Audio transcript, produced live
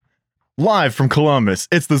Live from Columbus,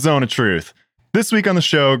 it's the Zone of Truth. This week on the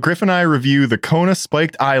show, Griff and I review the Kona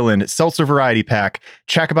Spiked Island Seltzer Variety Pack,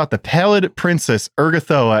 check about the Pallid Princess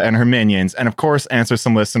Urgathoa and her minions, and of course, answer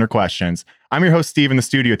some listener questions. I'm your host, Steve, in the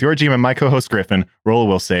studio with your GM and my co-host, Griffin. Roll a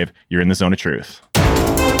will save. You're in the Zone of Truth.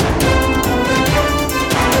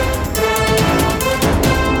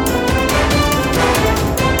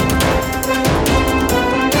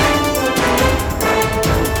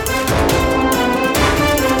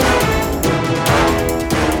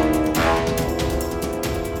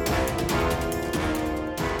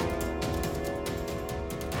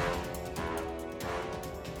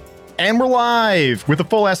 And we're live with a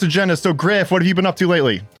full-ass agenda. So, Griff, what have you been up to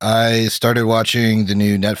lately? I started watching the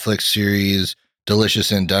new Netflix series,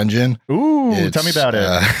 Delicious in Dungeon. Ooh, tell me about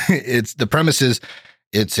it. The premise is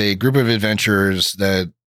it's a group of adventurers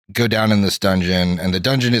that go down in this dungeon, and the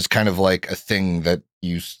dungeon is kind of like a thing that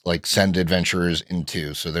you like send adventurers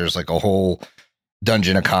into. So there's like a whole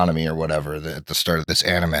dungeon economy or whatever at the start of this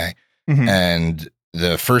anime. Mm-hmm. And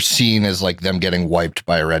the first scene is like them getting wiped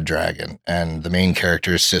by a red dragon, and the main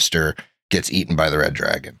character's sister gets eaten by the red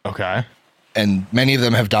dragon. Okay. And many of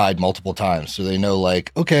them have died multiple times. So they know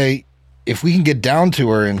like, okay, if we can get down to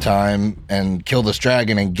her in time and kill this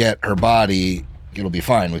dragon and get her body, it'll be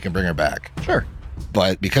fine. We can bring her back. Sure.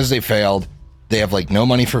 But because they failed, they have like no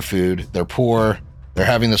money for food. They're poor. They're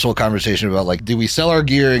having this whole conversation about like, do we sell our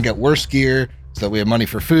gear and get worse gear so that we have money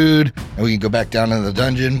for food and we can go back down into the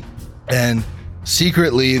dungeon? And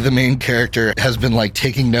secretly, the main character has been like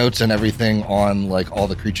taking notes and everything on like all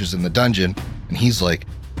the creatures in the dungeon. And he's like,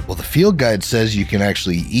 well, the field guide says you can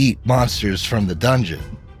actually eat monsters from the dungeon.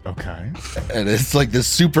 Okay. And it's like this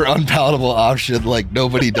super unpalatable option like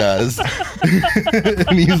nobody does.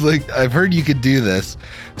 And he's like, I've heard you could do this.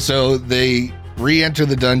 So they re-enter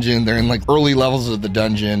the dungeon. They're in like early levels of the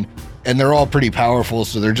dungeon and they're all pretty powerful.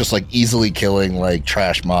 So they're just like easily killing like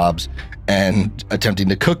trash mobs and attempting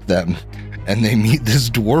to cook them. And they meet this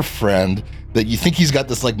dwarf friend that you think he's got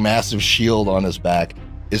this like massive shield on his back.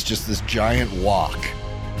 It's just this giant wok.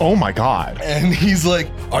 Oh my God. And he's like,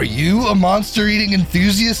 are you a monster eating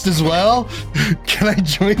enthusiast as well? Can I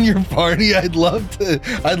join your party? I'd love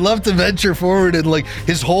to venture forward. And like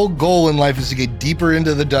his whole goal in life is to get deeper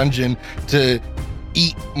into the dungeon to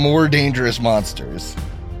eat more dangerous monsters.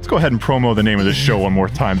 Let's go ahead and promo the name of this show one more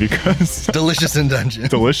time because Delicious in Dungeon.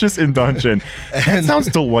 Delicious in Dungeon. That sounds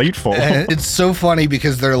delightful. And it's so funny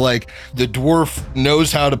because they're like, the dwarf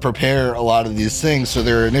knows how to prepare a lot of these things. So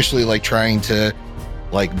they're initially like trying to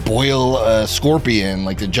like boil a scorpion,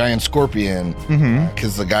 like the giant scorpion,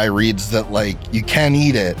 because the guy reads that like you can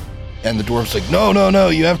eat it. And the dwarf's like, no,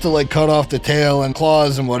 you have to like cut off the tail and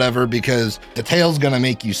claws and whatever because the tail's going to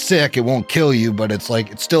make you sick. It won't kill you, but it's like,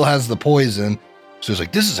 it still has the poison. So he's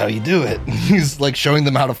like, this is how you do it. And he's like showing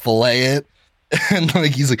them how to fillet it. And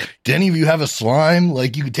like, he's like, do any of you have a slime?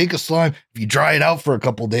 Like you could take a slime, if you dry it out for a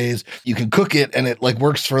couple days, you can cook it and it like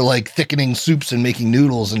works for like thickening soups and making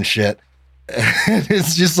noodles and shit. And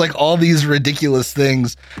it's just like all these ridiculous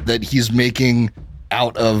things that he's making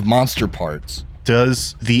out of monster parts.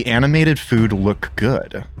 Does the animated food look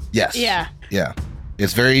good? Yes. Yeah. Yeah.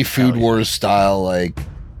 It's very Food Wars style, like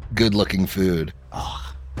good looking food.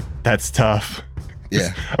 Oh, that's tough.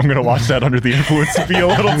 Yeah. I'm going to watch that under the influence to be a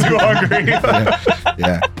little too hungry.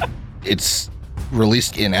 Yeah. It's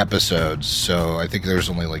released in episodes, so I think there's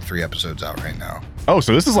only like 3 episodes out right now. Oh,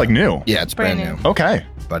 so this is like new. Yeah, it's brand new. Okay.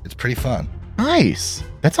 But it's pretty fun. Nice.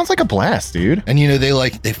 That sounds like a blast, dude. And you know,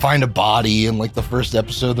 they find a body in like the first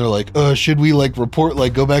episode. They're like, should we like report,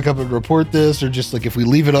 like go back up and report this? Or just like if we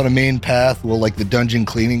leave it on a main path, will like the dungeon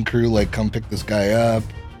cleaning crew like come pick this guy up?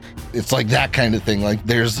 It's like that kind of thing. Like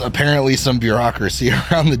there's apparently some bureaucracy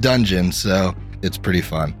around the dungeon, so it's pretty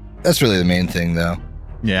fun. That's really the main thing though.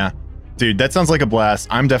 Yeah. Dude, that sounds like a blast.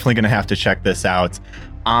 I'm definitely going to have to check this out.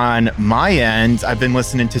 On my end, I've been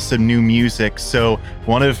listening to some new music. So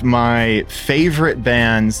one of my favorite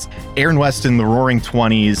bands, Aaron West and the Roaring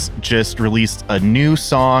Twenties, just released a new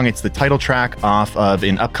song. It's the title track off of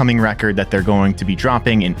an upcoming record that they're going to be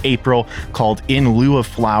dropping in April called In Lieu of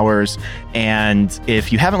Flowers. And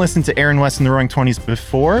if you haven't listened to Aaron West and the Roaring Twenties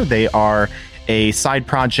before, they are a side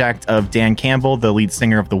project of Dan Campbell, the lead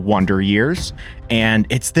singer of the Wonder Years. And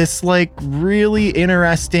it's this like really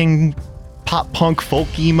interesting pop punk folk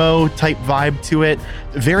emo type vibe to it.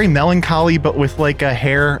 Very melancholy, but with like a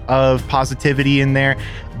hair of positivity in there.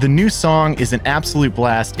 The new song is an absolute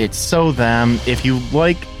blast. It's so them. If you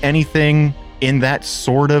like anything in that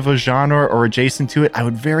sort of a genre or adjacent to it, I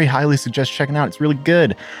would very highly suggest checking out. It's really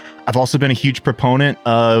good. I've also been a huge proponent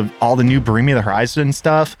of all the new Bring Me the Horizon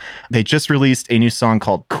stuff. They just released a new song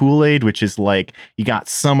called Kool-Aid, which is like, you got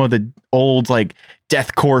some of the old like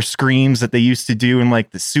deathcore screams that they used to do in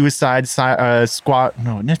like the Suicide Squad.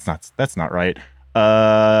 No, that's not right.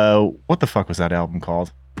 What the fuck was that album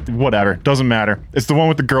called? Whatever, doesn't matter. It's the one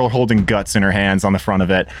with the girl holding guts in her hands on the front of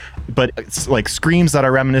it, but it's like screams that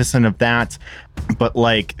are reminiscent of that, but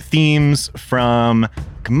like themes from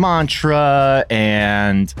Mantra,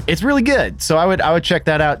 and it's really good. So I would check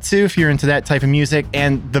that out too if you're into that type of music.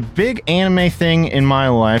 And the big anime thing in my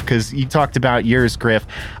life, because you talked about yours, Griff,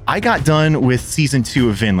 I got done with season 2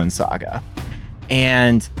 of Vinland Saga,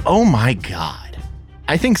 and oh my god,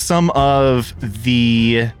 I think some of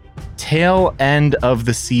the tail end of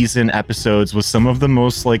the season episodes was some of the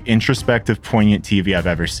most like introspective, poignant TV I've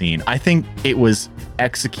ever seen. I think it was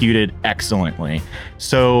executed excellently.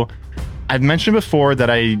 So I've mentioned before that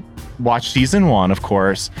I watched season 1, of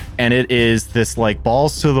course, and it is this like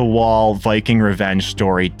balls to the wall Viking revenge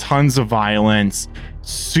story, tons of violence,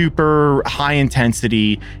 super high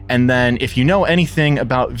intensity. And then if you know anything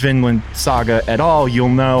about Vinland Saga at all, you'll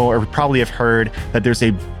know or probably have heard that there's a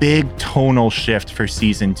big tonal shift for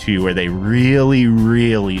season 2 where they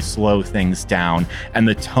really slow things down and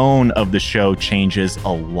the tone of the show changes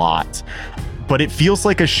a lot. But it feels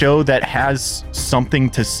like a show that has something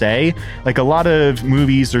to say. Like a lot of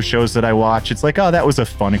movies or shows that I watch, it's like, oh, that was a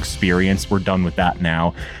fun experience, we're done with that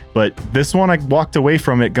now. But this one, I walked away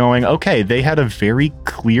from it going, okay, they had a very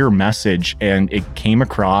clear message and it came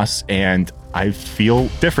across, and I feel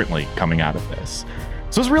differently coming out of this.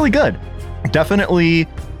 So it's really good. Definitely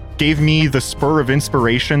gave me the spur of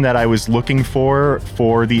inspiration that I was looking for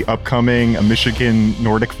the upcoming Michigan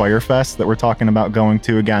Nordic Fire Fest that we're talking about going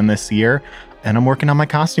to again this year. And I'm working on my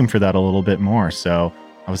costume for that a little bit more. So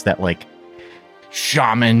I was that like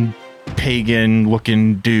shaman, pagan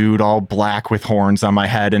looking dude, all black with horns on my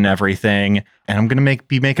head and everything. And I'm going to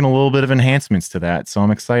be making a little bit of enhancements to that. So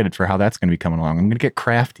I'm excited for how that's going to be coming along. I'm going to get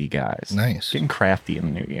crafty, guys. Nice. Getting crafty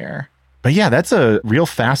in the new year. But yeah, that's a real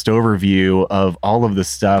fast overview of all of the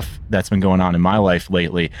stuff that's been going on in my life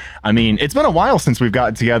lately. I mean, it's been a while since we've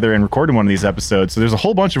gotten together and recorded one of these episodes, so there's a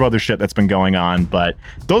whole bunch of other shit that's been going on, but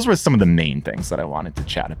those were some of the main things that I wanted to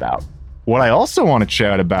chat about. What I also want to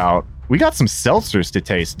chat about, we got some seltzers to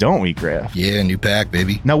taste, don't we, Griff? Yeah, new pack,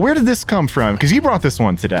 baby. Now, where did this come from? Because you brought this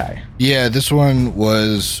one today. Yeah, this one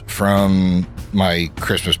was from my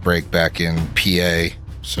Christmas break back in PA,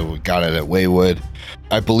 so we got it at Waywood.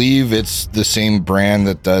 I believe it's the same brand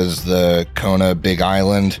that does the Kona Big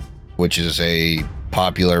Island, which is a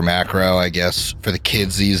popular macro, I guess, for the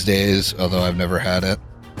kids these days, although I've never had it.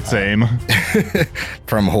 Same.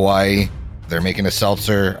 From Hawaii. They're making a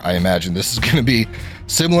seltzer. I imagine this is going to be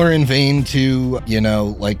similar in vein to, you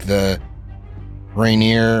know, like the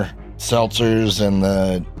Rainier seltzers and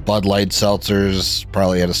the Bud Light seltzers,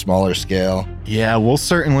 probably at a smaller scale. Yeah, we'll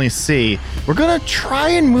certainly see. We're going to try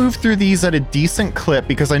and move through these at a decent clip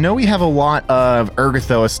because I know we have a lot of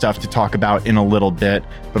Ergothoa stuff to talk about in a little bit,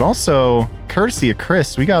 but also, courtesy of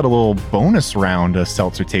Chris, we got a little bonus round of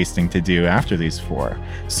seltzer tasting to do after these 4.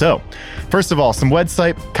 So, first of all, some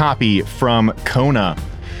website copy from Kona.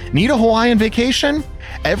 Need a Hawaiian vacation?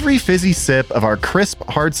 Every fizzy sip of our crisp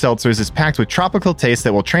hard seltzers is packed with tropical taste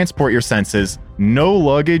that will transport your senses. No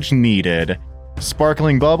luggage needed.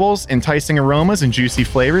 Sparkling bubbles, enticing aromas, and juicy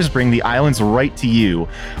flavors bring the islands right to you.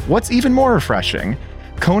 What's even more refreshing?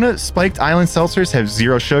 Kona Spiked Island Seltzers have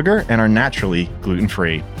 0 sugar and are naturally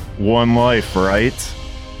gluten-free. One life, right?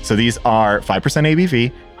 So these are 5%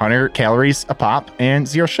 ABV, 100 calories a pop, and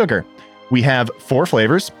 0 sugar. We have 4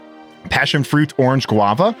 flavors: passion fruit orange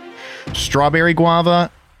guava, strawberry guava,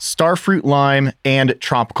 starfruit lime, and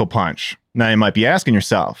tropical punch. Now you might be asking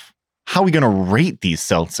yourself, how are we going to rate these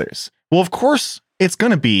seltzers? Well, of course, it's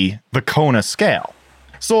going to be the Kona scale.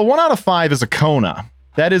 So a 1 out of 5 is a Kona.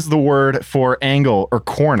 That is the word for angle or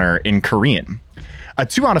corner in Korean. A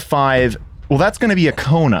 2 out of 5, well, that's going to be a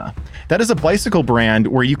Kona. That is a bicycle brand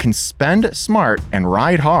where you can spend smart and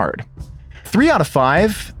ride hard. 3 out of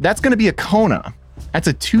 5, that's going to be a Kona. That's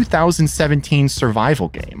a 2017 survival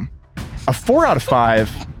game. A 4 out of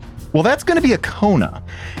 5, well, that's going to be a Kona.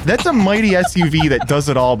 That's a mighty SUV that does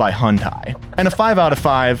it all by Hyundai. And a 5 out of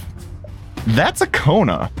 5, that's a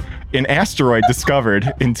Kona, an asteroid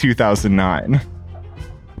discovered in 2009.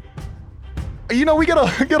 You know, we get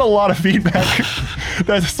a lot of feedback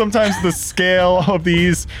that sometimes the scale of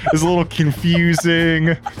these is a little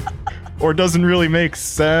confusing or doesn't really make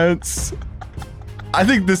sense. I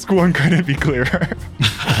think this one couldn't be clearer.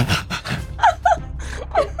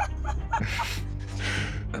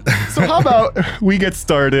 So So how about we get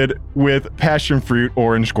started with passion fruit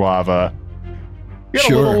orange guava? You got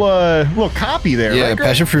Sure. a little copy there, Yeah, right?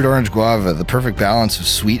 passion fruit orange guava, the perfect balance of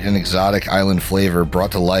sweet and exotic island flavor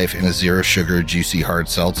brought to life in a zero sugar, juicy hard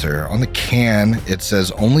seltzer. On the can, it says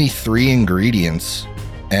only 3 ingredients,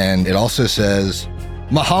 and it also says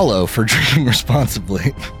mahalo for drinking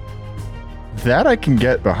responsibly. That I can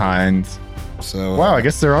get behind. So, Wow, I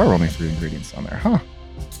guess there are only 3 ingredients on there, huh?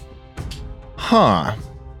 Huh.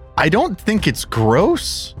 I don't think it's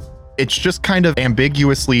gross. It's just kind of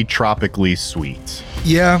ambiguously tropically sweet.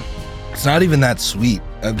 yeah, it's not even that sweet.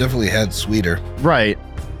 I've definitely had sweeter. Right.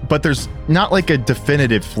 But there's not like a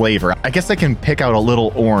definitive flavor. I guess I can pick out a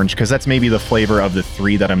little orange because that's maybe the flavor of the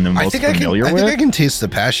 3 that I'm the most familiar I with. think I can taste the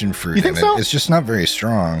passion fruit You think in so? it. It's just not very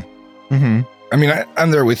strong. Mm-hmm. I mean,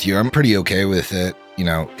 I'm there with you. I'm pretty okay with it. You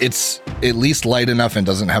know, it's at least light enough and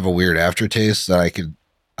doesn't have a weird aftertaste that I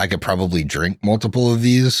could probably drink multiple of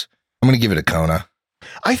these. I'm going to give it a Kona.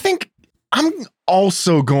 I think I'm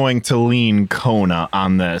also going to lean Kona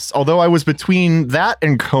on this, although I was between that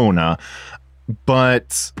and Kona,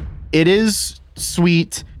 but it is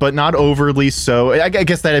sweet, but not overly so. I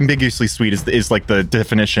guess that ambiguously sweet is like the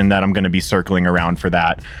definition that I'm going to be circling around for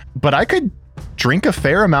that. But I could drink a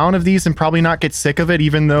fair amount of these and probably not get sick of it,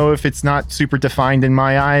 even though if it's not super defined in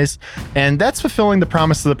my eyes. And that's fulfilling the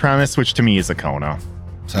promise of the premise, which to me is a Kona.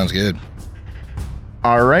 Sounds good.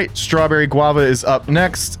 All right, strawberry guava is up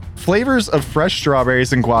next. Flavors of fresh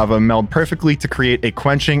strawberries and guava meld perfectly to create a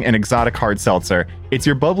quenching and exotic hard seltzer. It's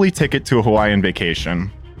your bubbly ticket to a Hawaiian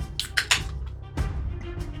vacation.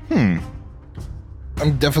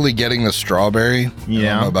 I'm definitely getting the strawberry. I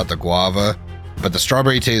Yeah. don't know about the guava, but the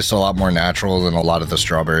strawberry tastes a lot more natural than a lot of the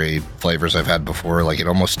strawberry flavors I've had before. Like it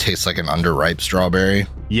almost tastes like an underripe strawberry,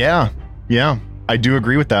 Yeah, I do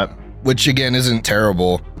agree with that. which again isn't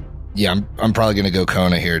terrible. Yeah, I'm probably going to go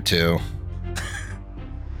Kona here too.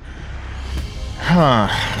 Huh.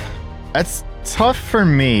 That's tough for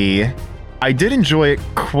me. I did enjoy it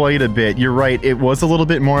quite a bit. You're right. It was a little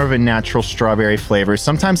bit more of a natural strawberry flavor.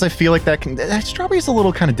 Sometimes I feel like that strawberry's a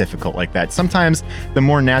little kind of difficult like that. Sometimes the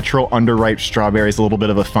more natural underripe strawberry is a little bit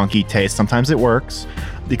of a funky taste. Sometimes it works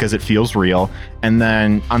because it feels real. And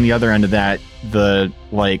then on the other end of that, the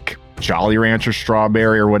like Jolly Rancher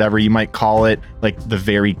strawberry or whatever you might call it, like the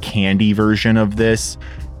very candy version of this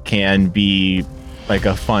can be like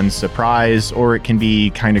a fun surprise, or it can be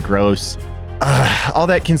kind of gross. All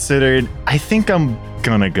that considered, I think I'm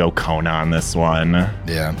gonna go Kona on this one.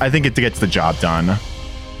 Yeah. I think it gets the job done.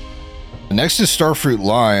 Next is Starfruit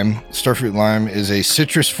Lime. Starfruit Lime is a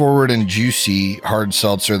citrus forward and juicy hard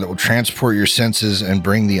seltzer that will transport your senses and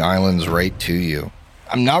bring the islands right to you.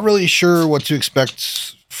 I'm not really sure what to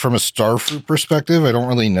expect from a Starfruit perspective. I don't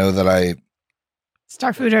really know that I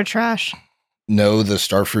Starfruit are trash. know the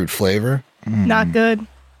Starfruit flavor. Not good.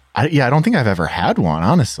 I don't think I've ever had one,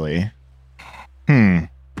 honestly.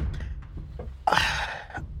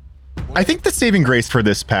 I think the saving grace for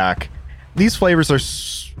this pack, these flavors are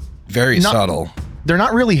Very Not- subtle. they're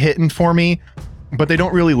not really hitting for me, but they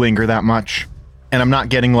don't really linger that much. And I'm not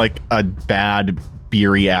getting like a bad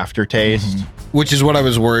beery aftertaste. Which is what I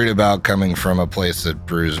was worried about coming from a place that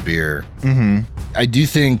brews beer. Mm-hmm. I do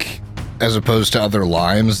think, as opposed to other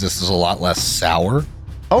limes, this is a lot less sour.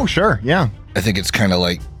 Oh, sure. Yeah. I think it's kind of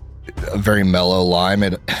like a very mellow lime.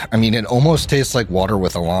 It almost tastes like water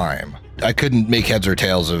with a lime. I couldn't make heads or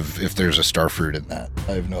tails of if there's a starfruit in that.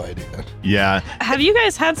 I have no idea. Yeah. Have you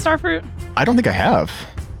guys had Starfruit? I don't think I have.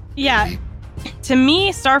 Yeah. To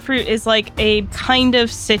me, Starfruit is like a kind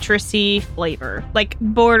of citrusy flavor, like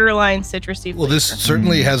borderline citrusy flavor. Well, this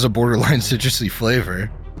certainly has a borderline citrusy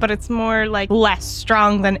flavor, but it's more like less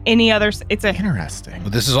strong than any other. It's a Interesting.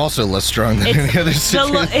 but this is also less strong than any other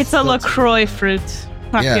citrus. it's a LaCroix fruit.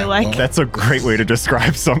 I Yeah, feel like well- That's a great way to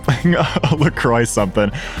describe something. A LaCroix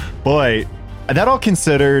something. Boy, that all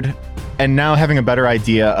considered, and now having a better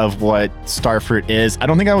idea of what Starfruit is, I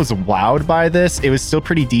don't think I was wowed by this. It was still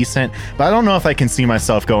pretty decent, but I don't know if I can see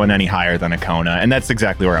myself going any higher than a Kona, and that's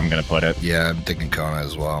exactly where I'm going to put it. Yeah, I'm thinking Kona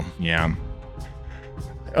as well. Yeah.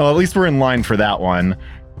 Well, at least we're in line for that one.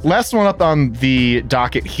 Last one up on the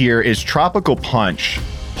docket here is Tropical Punch.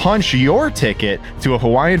 Punch your ticket to a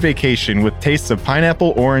Hawaiian vacation with tastes of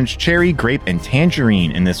pineapple, orange, cherry, grape, and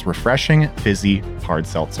tangerine in this refreshing, fizzy hard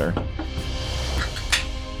seltzer.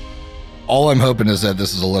 All I'm hoping is that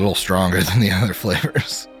this is a little stronger than the other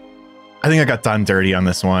flavors. I think I got done dirty on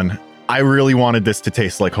this one. I really wanted this to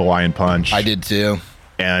taste like Hawaiian Punch. I did too.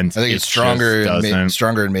 And I think it it's stronger, just doesn't.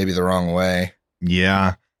 stronger and maybe the wrong way.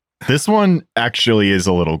 Yeah. This one actually is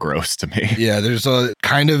a little gross to me. Yeah, there's a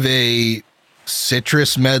kind of a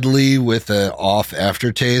citrus medley with a off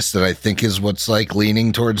aftertaste that I think is what's like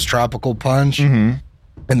leaning towards tropical punch. Mm-hmm.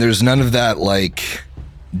 And there's none of that like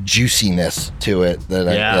juiciness to it that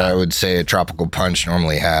I would say a tropical punch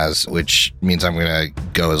normally has, which means I'm going to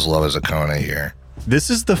go as low as a Kona here. This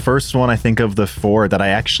is the first one I think of the 4 that I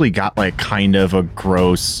actually got like kind of a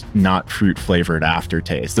gross, not fruit flavored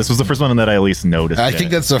aftertaste. This was the first one that I at least noticed. I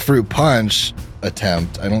think that's a fruit punch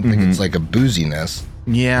attempt. I don't think it's like a booziness.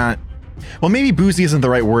 Yeah. Well, maybe boozy isn't the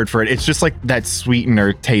right word for it. It's just like that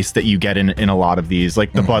sweetener taste that you get in a lot of these,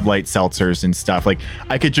 like the Bud Light seltzers and stuff. Like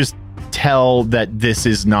I could just tell that this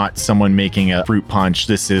is not someone making a fruit punch.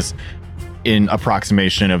 This is in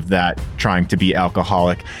approximation of that, trying to be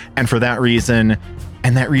alcoholic. And for that reason,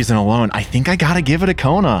 and that reason alone, I think I gotta give it a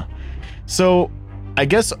Kona. So I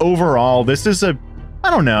guess overall, this is a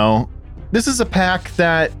pack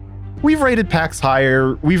that we've rated packs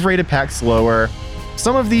higher, we've rated packs lower.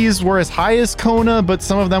 Some of these were as high as Kona, but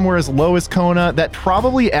some of them were as low as Kona. That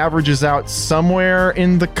probably averages out somewhere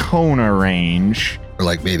in the Kona range. Or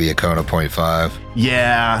like maybe a Kona 0.5.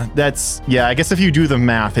 Yeah, I guess if you do the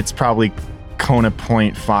math, it's probably Kona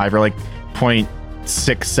 0.5 or like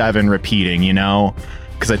 0.67 repeating, you know?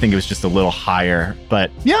 Because I think it was just a little higher. But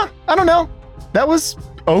yeah, I don't know. That was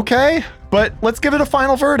okay, but let's give it a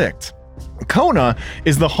final verdict. Kona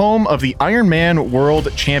is the home of the Ironman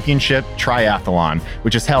World Championship Triathlon,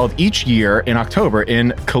 which is held each year in October in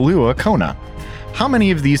Kailua, Kona. How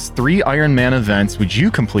many of these 3 Ironman events would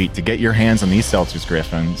you complete to get your hands on these seltzers,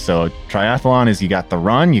 Griffin? So triathlon is you got the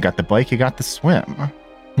run, you got the bike, you got the swim.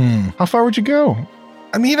 How far would you go?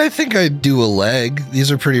 I mean, I think I'd do a leg.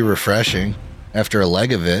 These are pretty refreshing after a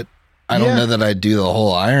leg of it. I don't know that I'd do the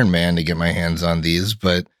whole Ironman to get my hands on these,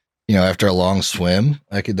 but you know, after a long swim,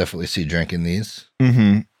 I could definitely see drinking these.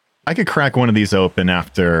 Mm-hmm. I could crack one of these open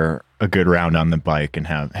after a good round on the bike and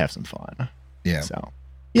have some fun. Yeah. So,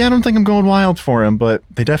 yeah, I don't think I'm going wild for them, but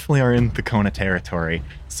they definitely are in the Kona territory.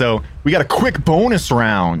 So we got a quick bonus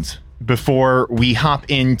round before we hop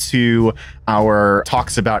into our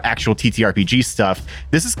talks about actual TTRPG stuff.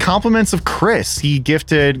 This is compliments of Chris. He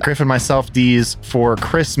gifted Griff and myself these for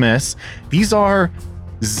Christmas. These are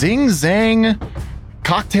Zing Zang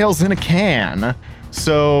cocktails in a can.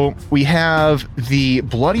 So we have the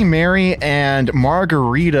Bloody Mary and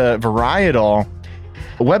Margarita varietal.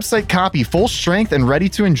 Website copy, full strength and ready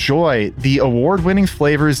to enjoy. The award-winning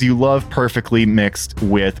flavors you love, perfectly mixed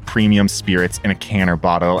with premium spirits in a can or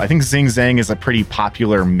bottle. I think Zing Zang is a pretty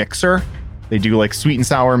popular mixer. They do like sweet and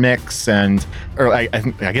sour mix I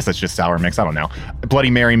guess that's just sour mix. I don't know.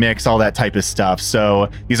 Bloody Mary mix, all that type of stuff. So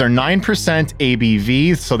these are 9%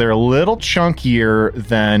 ABV. So they're a little chunkier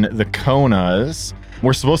than the Konas.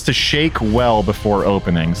 We're supposed to shake well before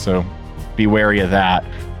opening. So be wary of that.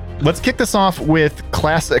 Let's kick this off with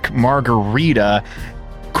classic margarita.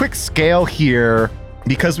 Quick scale here.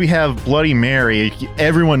 Because we have Bloody Mary,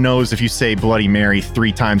 everyone knows if you say Bloody Mary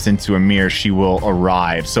 3 times into a mirror, she will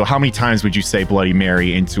arrive. So how many times would you say Bloody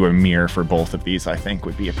Mary into a mirror for both of these, I think,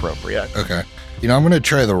 would be appropriate. Okay. You know, I'm going to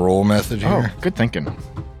try the roll method here. Oh, good thinking.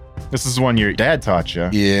 This is one your dad taught you.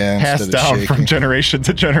 Yeah. Passed down from generation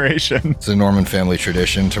to generation. It's a Norman family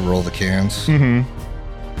tradition to roll the cans. Mm-hmm.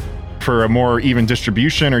 For a more even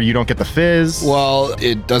distribution, or you don't get the fizz? Well,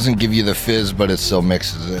 it doesn't give you the fizz, but it still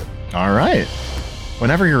mixes it. All right.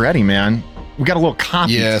 Whenever you're ready, man. We got a little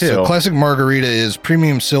copy, too. So Classic Margarita is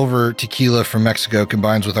premium silver tequila from Mexico,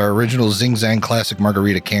 combines with our original Zing Zang Classic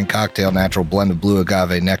Margarita canned cocktail, natural blend of blue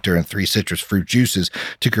agave nectar and 3 citrus fruit juices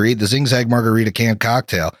to create the Zing Zang Margarita canned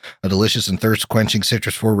cocktail, a delicious and thirst-quenching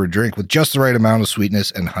citrus-forward drink with just the right amount of sweetness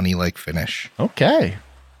and honey-like finish. Okay.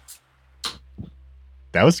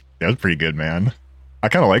 That was pretty good, man. I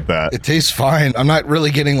kind of like that. It tastes fine. I'm not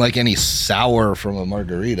really getting like any sour from a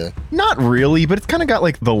margarita. Not really, but it's kind of got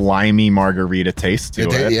like the limey margarita taste to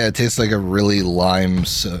it. Yeah, it tastes like a really lime.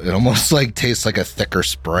 It almost like tastes like a thicker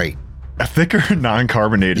Sprite. A thicker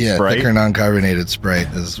non-carbonated Sprite? Yeah, thicker non-carbonated Sprite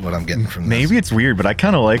is what I'm getting from this. Maybe it's weird, but I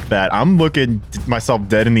kind of like that. I'm looking myself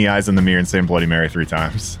dead in the eyes in the mirror and saying Bloody Mary 3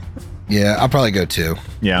 times. Yeah, I'll probably go 2.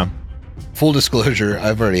 Yeah. Full disclosure,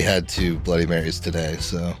 I've already had 2 Bloody Marys today,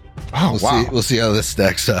 so we'll see how this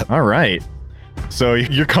stacks up. All right. So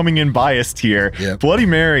you're coming in biased here. Yep. Bloody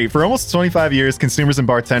Mary, for almost 25 years, consumers and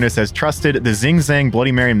bartenders has trusted the Zing Zang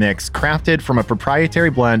Bloody Mary mix, crafted from a proprietary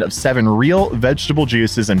blend of 7 real vegetable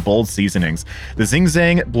juices and bold seasonings. The Zing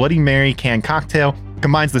Zang Bloody Mary canned cocktail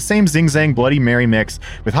combines the same Zing Zang Bloody Mary mix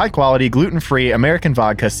with high-quality, gluten-free American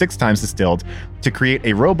vodka 6 times distilled to create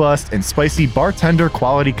a robust and spicy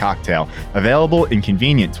bartender-quality cocktail, available in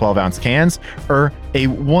convenient 12-ounce cans or a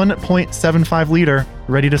 1.75-liter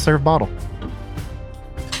ready-to-serve bottle.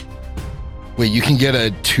 Wait, you can get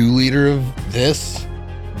a 2 liter of this,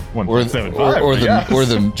 or 1.75, or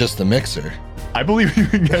the just the mixer. I believe you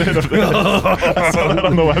can get it of this. I saw that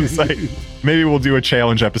on the website. Maybe we'll do a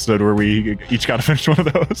challenge episode where we each got to finish one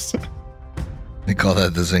of those. They call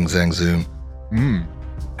that the Zing Zang Zoom. Mm.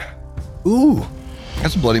 Ooh,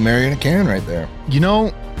 that's a Bloody Mary in a can right there. You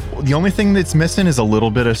know, the only thing that's missing is a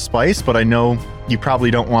little bit of spice, but I know you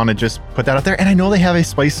probably don't want to just put that out there. And I know they have a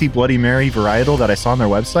spicy Bloody Mary varietal that I saw on their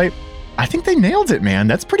website. I think they nailed it, man.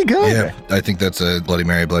 That's pretty good. Yeah, I think that's a Bloody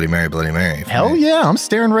Mary, Bloody Mary, Bloody Mary. Hell yeah. I'm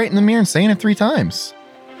staring right in the mirror and saying it 3 times.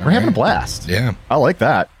 We're having a blast. Yeah. I like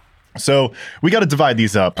that. So we got to divide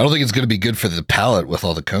these up. I don't think it's going to be good for the palate with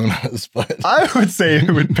all the Konas, but I would say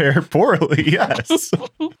it would pair poorly, yes.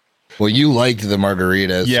 Well, you liked the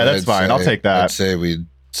margaritas. Yeah, that's fine. I'll take that. I'd say we'd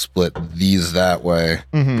split these that way.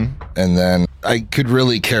 Mm-hmm. And then I could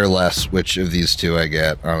really care less which of these 2 I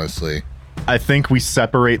get, honestly. I think we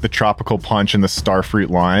separate the tropical punch and the starfruit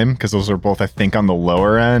lime because those are both, I think, on the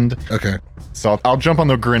lower end. Okay. So I'll jump on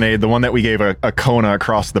the grenade, the one that we gave a Kona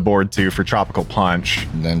across the board to for tropical punch.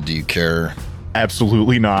 And then do you care?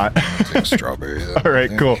 Absolutely not. Take strawberry. Then, All right,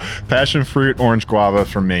 cool. Passion fruit, orange guava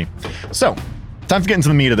from me. So, time to get into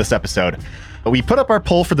the meat of this episode. We put up our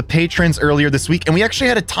poll for the patrons earlier this week, and we actually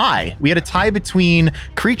had a tie. We had a tie between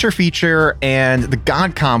Creature Feature and the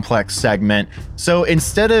God Complex segment. So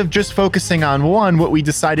instead of just focusing on one, what we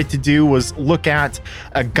decided to do was look at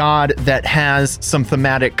a god that has some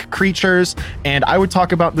thematic creatures, and I would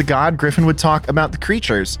talk about the god, Griffin would talk about the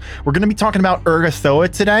creatures. We're going to be talking about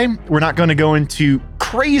Urgathoa today. We're not going to go into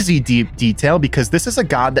crazy deep detail because this is a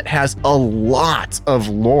god that has a lot of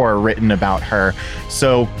lore written about her.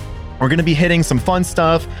 So we're going to be hitting some fun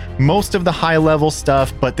stuff, most of the high level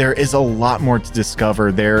stuff, but there is a lot more to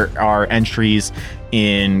discover. There are entries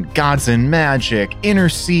in Gods and Magic, Inner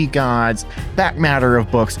Sea Gods, back matter of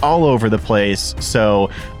books all over the place. So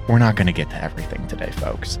we're not going to get to everything today,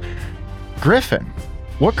 folks. Griffin,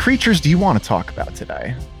 what creatures do you want to talk about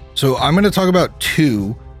today? So I'm going to talk about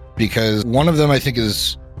 2 because one of them I think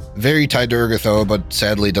is very tied to Urgathoa, but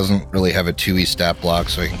sadly doesn't really have a 2E stat block,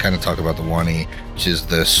 so I can kind of talk about the 1E, which is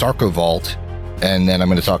the Sarcovault, and then I'm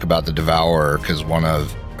going to talk about the Devourer, because one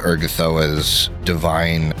of Urgathoa's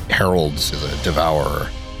divine heralds is a Devourer.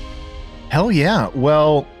 Hell yeah.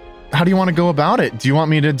 Well, how do you want to go about it? Do you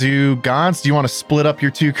want me to do gods? Do you want to split up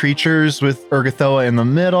your 2 creatures with Urgathoa in the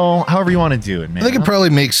middle? However you want to do it, man. I think it probably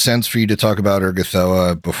makes sense for you to talk about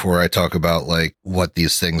Urgathoa before I talk about like what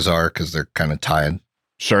these things are, because they're kind of tied.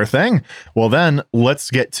 Sure thing. Well, then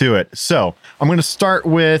let's get to it. So I'm going to start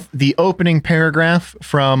with the opening paragraph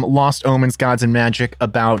from Lost Omens, Gods and Magic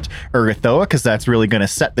about Urgathoa, because that's really going to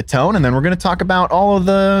set the tone. And then we're going to talk about all of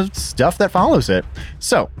the stuff that follows it.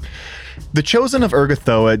 So the chosen of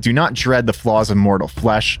Urgathoa do not dread the flaws of mortal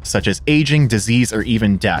flesh, such as aging, disease, or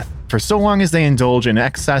even death. For so long as they indulge in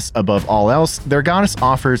excess above all else, their goddess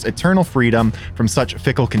offers eternal freedom from such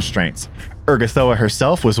fickle constraints. Urgathoa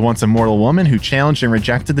herself was once a mortal woman who challenged and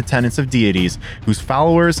rejected the tenets of deities, whose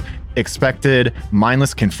followers expected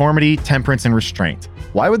mindless conformity, temperance, and restraint.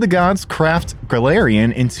 Why would the gods craft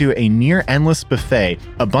Galarian into a near-endless buffet,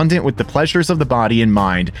 abundant with the pleasures of the body and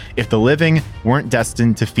mind, if the living weren't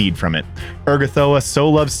destined to feed from it? Urgathoa so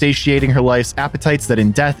loved satiating her life's appetites that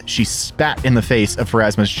in death she spat in the face of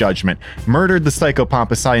Pharasma's judgment, murdered the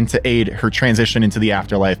psychopomp assigned to aid her transition into the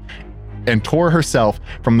afterlife, and tore herself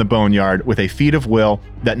from the boneyard with a feat of will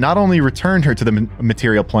that not only returned her to the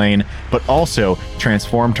material plane, but also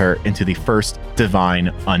transformed her into the first divine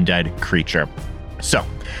undead creature. So,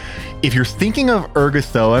 if you're thinking of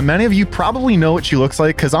Urgathoa, many of you probably know what she looks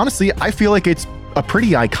like, because honestly, I feel like it's a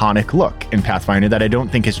pretty iconic look in Pathfinder that I don't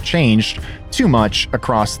think has changed too much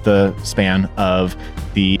across the span of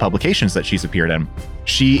the publications that she's appeared in.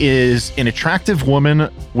 She is an attractive woman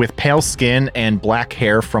with pale skin and black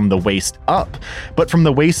hair from the waist up, but from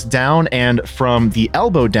the waist down and from the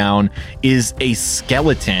elbow down is a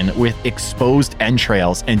skeleton with exposed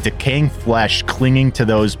entrails and decaying flesh clinging to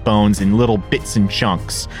those bones in little bits and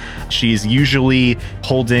chunks. She's usually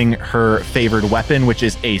holding her favored weapon, which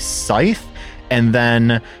is a scythe, and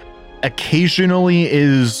then occasionally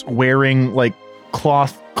is wearing like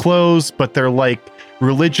cloth clothes, but they're like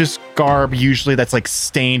religious garb, usually that's like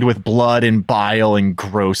stained with blood and bile and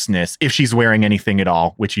grossness, if she's wearing anything at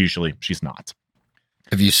all, which usually she's not.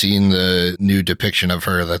 Have you seen the new depiction of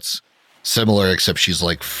her that's similar, except she's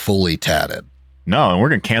like fully tatted? No, and we're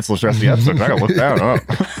going to cancel the rest of the episode. I got to look that up.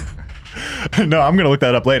 No, I'm going to look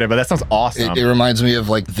that up later, but that sounds awesome. It reminds me of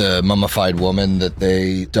like the mummified woman that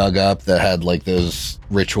they dug up that had like those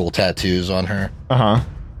ritual tattoos on her. Uh-huh.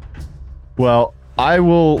 Well, I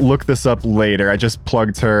will look this up later. I just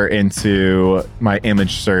plugged her into my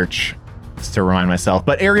image search to remind myself.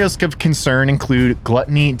 But areas of concern include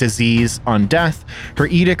gluttony, disease, undeath. Her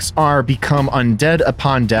edicts are become undead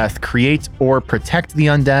upon death, create or protect the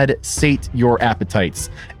undead, sate your appetites.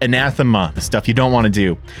 Anathema, the stuff you don't want to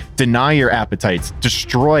do. Deny your appetites,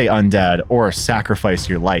 destroy undead, or sacrifice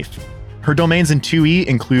your life. Her domains in 2E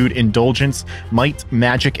include Indulgence, Might,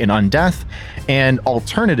 Magic, and Undeath, and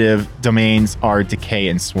alternative domains are Decay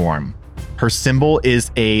and Swarm. Her symbol is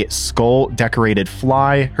a skull-decorated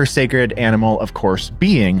fly, her sacred animal, of course,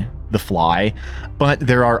 being the fly, but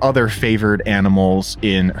there are other favored animals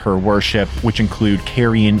in her worship, which include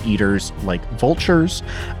carrion eaters like vultures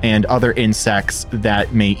and other insects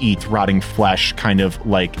that may eat rotting flesh, kind of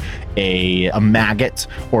like a maggot,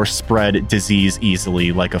 or spread disease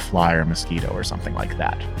easily like a fly or mosquito or something like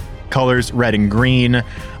that. Colors red and green.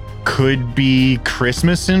 Could be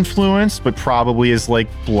Christmas influenced, but probably is like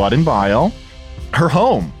blood and bile. Her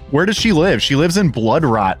home. Where does she live? She lives in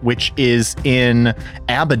Bloodrot, which is in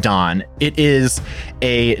Abaddon. It is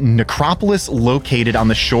a necropolis located on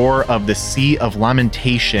the shore of the Sea of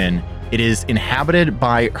Lamentation. It is inhabited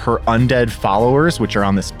by her undead followers, which are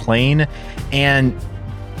on this plane. And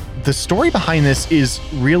the story behind this is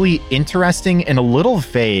really interesting and a little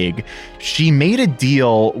vague. She made a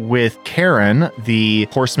deal with Karen, the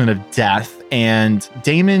Horseman of Death, and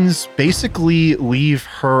Daemons basically leave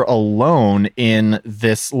her alone in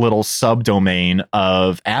this little subdomain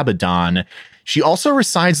of Abaddon. She also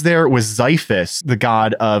resides there with Xiphus, the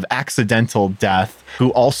god of accidental death,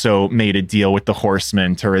 who also made a deal with the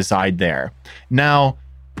Horseman to reside there. Now,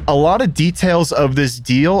 a lot of details of this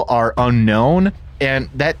deal are unknown, and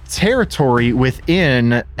that territory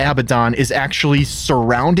within Abaddon is actually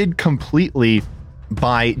surrounded completely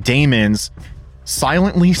by daemons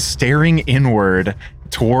silently staring inward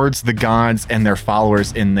towards the gods and their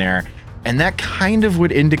followers in there. And that kind of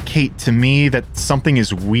would indicate to me that something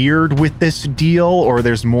is weird with this deal, or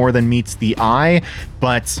there's more than meets the eye,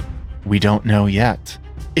 but we don't know yet.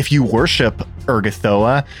 If you worship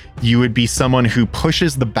Urgathoa, you would be someone who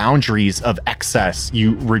pushes the boundaries of excess.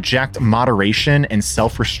 You reject moderation and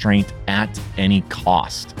self-restraint at any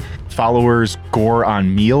cost. Followers gore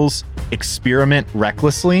on meals, experiment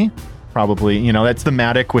recklessly. Probably, that's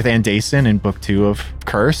thematic with Andason in Book 2 of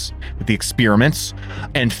Curse, with the experiments,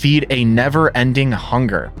 and feed a never-ending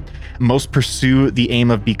hunger. Most pursue the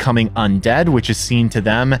aim of becoming undead, which is seen to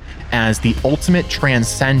them as the ultimate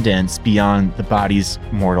transcendence beyond the body's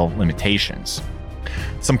mortal limitations.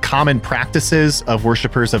 Some common practices of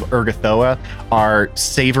worshippers of Urgathoa are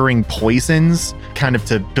savoring poisons, kind of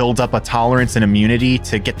to build up a tolerance and immunity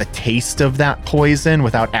to get the taste of that poison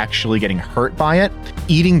without actually getting hurt by it.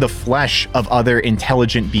 Eating the flesh of other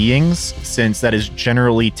intelligent beings, since that is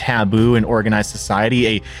generally taboo in organized society,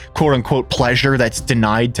 a quote-unquote pleasure that's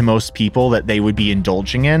denied to most people that they would be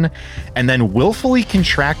indulging in. And then willfully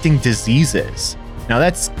contracting diseases. Now,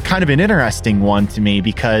 that's kind of an interesting one to me,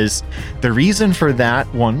 because the reason for that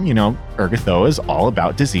one, Urgathoa is all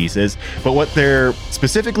about diseases, but what they're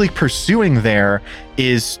specifically pursuing there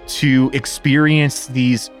is to experience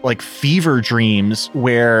these like fever dreams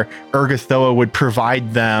where Urgathoa would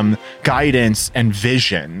provide them guidance and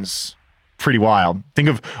visions. Pretty wild. Think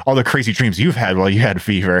of all the crazy dreams you've had while you had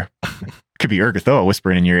fever. Could be Urgathoa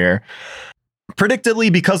whispering in your ear.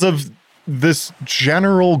 Predictably, because of this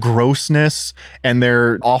general grossness and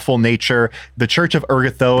their awful nature, the Church of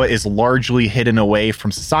Urgathoa is largely hidden away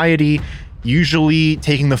from society, usually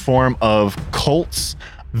taking the form of cults,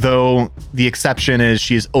 though the exception is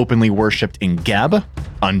she is openly worshipped in Geb,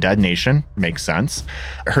 undead nation, makes sense.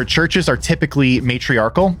 Her churches are typically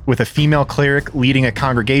matriarchal, with a female cleric leading a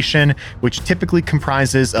congregation, which typically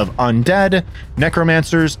comprises of undead,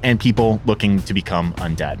 necromancers, and people looking to become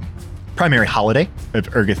undead. Primary holiday of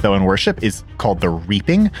Urgathoan worship is called the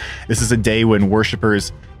Reaping. This is a day when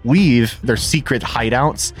worshippers leave their secret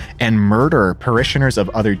hideouts and murder parishioners of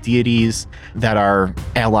other deities that are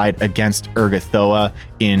allied against Urgathoa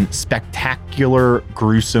in spectacular,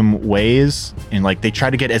 gruesome ways. And they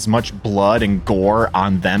try to get as much blood and gore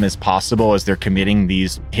on them as possible as they're committing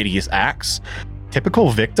these hideous acts.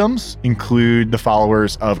 Typical victims include the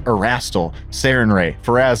followers of Erastil, Sarenrae,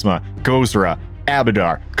 Pharasma, Gozrah,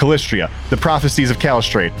 Abadar, Calistria, the Prophecies of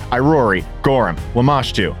Kalistrate, Irori, Gorham,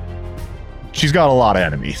 Lamashtu. She's got a lot of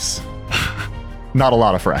enemies. Not a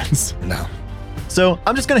lot of friends. No. So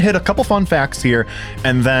I'm just going to hit a couple fun facts here,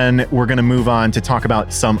 and then we're going to move on to talk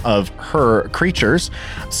about some of her creatures.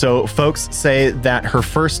 So folks say that her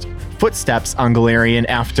first footsteps on Golarion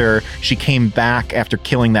after she came back after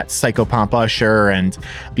killing that Psychopomp Usher and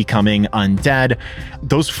becoming undead,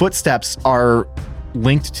 those footsteps are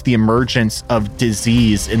linked to the emergence of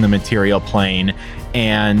disease in the material plane,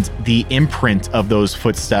 and the imprint of those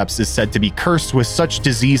footsteps is said to be cursed with such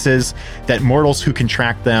diseases that mortals who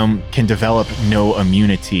contract them can develop no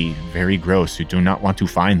immunity. Very gross. You do not want to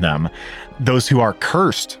find them. Those who are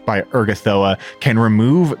cursed by Urgathoa can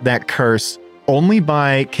remove that curse only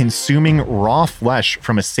by consuming raw flesh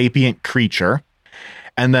from a sapient creature.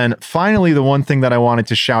 And then finally, the one thing that I wanted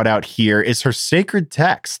to shout out here is her sacred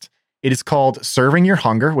text. It is called Serving Your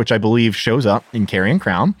Hunger, which I believe shows up in Carrion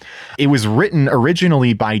Crown. It was written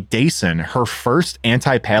originally by Dason, her first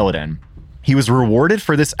anti-paladin. He was rewarded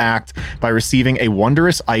for this act by receiving a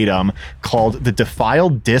wondrous item called the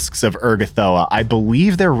Defiled Discs of Urgathoa. I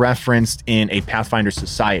believe they're referenced in a Pathfinder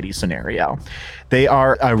Society scenario. They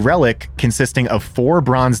are a relic consisting of 4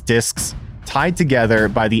 bronze discs tied together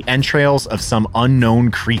by the entrails of some unknown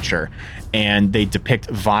creature, and they depict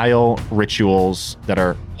vile rituals that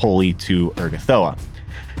are holy to Urgathoa.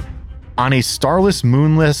 On a starless,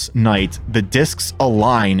 moonless night, the discs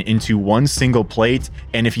align into one single plate,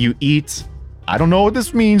 and if you eat, I don't know what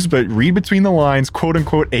this means, but read between the lines, quote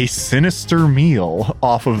unquote, a sinister meal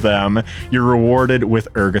off of them, you're rewarded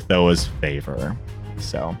with Urgathoa's favor.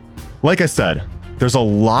 So, like I said, there's a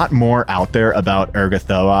lot more out there about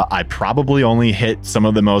Urgathoa. I probably only hit some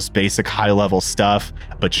of the most basic high-level stuff,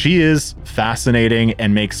 but she is fascinating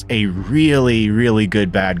and makes a really, really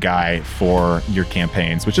good bad guy for your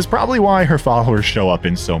campaigns, which is probably why her followers show up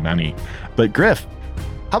in so many. But Griff,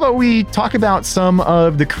 how about we talk about some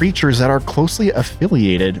of the creatures that are closely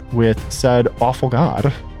affiliated with said awful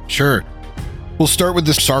god? Sure. We'll start with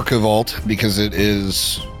the Sarcovault because it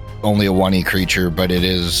is only a 1E creature, but it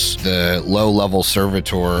is the low-level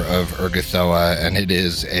servitor of Urgathoa, and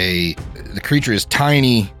the creature is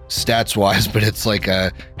tiny stats-wise, but it's like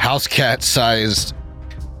a house cat-sized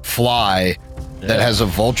fly that has a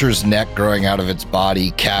vulture's neck growing out of its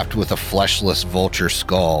body, capped with a fleshless vulture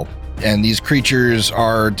skull. And these creatures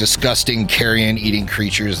are disgusting carrion-eating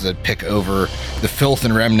creatures that pick over the filth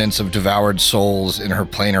and remnants of devoured souls in her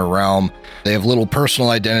planar realm. They have little personal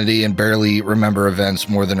identity and barely remember events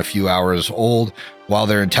more than a few hours old. While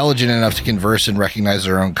they're intelligent enough to converse and recognize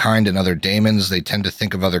their own kind and other daemons, they tend to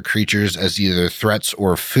think of other creatures as either threats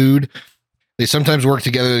or food. They sometimes work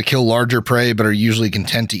together to kill larger prey, but are usually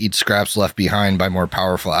content to eat scraps left behind by more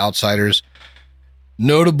powerful outsiders.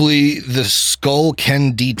 Notably, the skull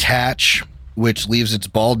can detach, which leaves its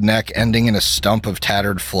bald neck ending in a stump of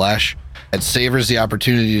tattered flesh. It savors the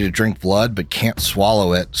opportunity to drink blood, but can't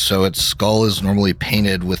swallow it, so its skull is normally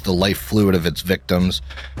painted with the life fluid of its victims.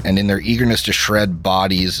 And in their eagerness to shred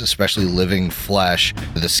bodies, especially living flesh,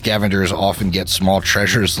 the scavengers often get small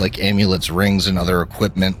treasures like amulets, rings, and other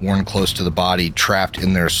equipment worn close to the body trapped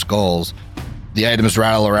in their skulls. The items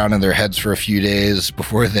rattle around in their heads for a few days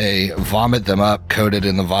before they vomit them up, coated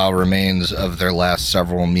in the vile remains of their last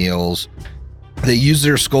several meals. They use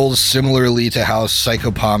their skulls similarly to how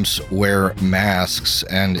psychopomps wear masks,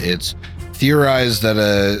 and it's theorized that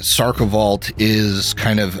a Sarcovault is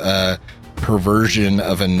kind of a perversion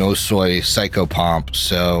of a Nosoi psychopomp,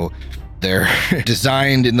 so they're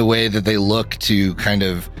designed in the way that they look to kind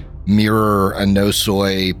of mirror a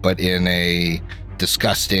Nosoi, but in a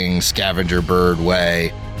disgusting scavenger bird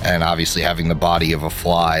way, and obviously having the body of a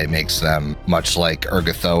fly makes them much like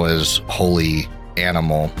Urgathoa's holy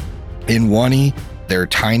animal. In 1E, they're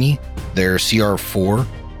tiny. They're CR4.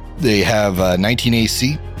 They have 19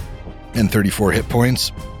 AC and 34 hit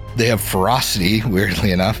points. They have ferocity,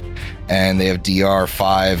 weirdly enough, and they have DR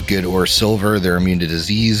 5, good or silver. They're immune to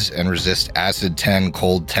disease and resist acid 10,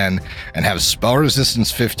 cold 10, and have spell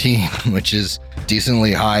resistance 15, which is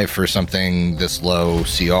decently high for something this low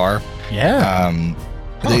CR. Yeah.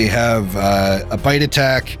 They have a bite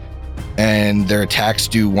attack, and their attacks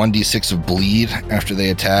do 1d6 of bleed after they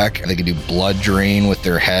attack. They can do blood drain with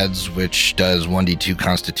their heads, which does 1d2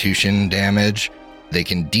 constitution damage. They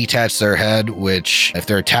can detach their head, which if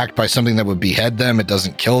they're attacked by something that would behead them, it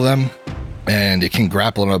doesn't kill them. And it can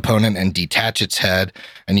grapple an opponent and detach its head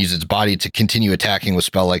and use its body to continue attacking with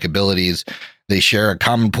spell-like abilities. They share a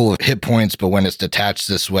common pool of hit points, but when it's detached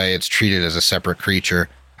this way, it's treated as a separate creature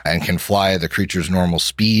and can fly at the creature's normal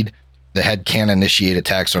speed. The head can initiate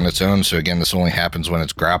attacks on its own, so again, this only happens when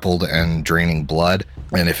it's grappled and draining blood.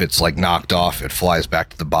 And if it's like knocked off, it flies back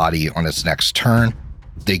to the body on its next turn.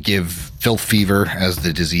 They give filth fever as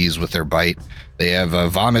the disease with their bite. They have a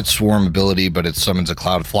Vomit Swarm ability, but it summons a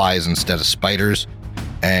cloud of flies instead of spiders.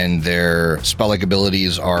 And their spell-like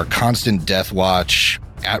abilities are Constant Death Watch,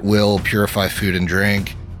 At Will, Purify Food and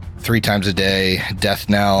Drink, 3 times a day, Death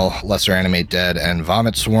Knell, Lesser Animate Dead, and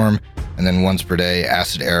Vomit Swarm. And then once per day,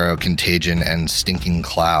 Acid Arrow, Contagion, and Stinking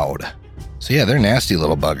Cloud. So yeah, they're nasty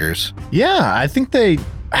little buggers. Yeah, I think they...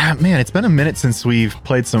 man, it's been a minute since we've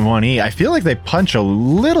played some 1E. I feel like they punch a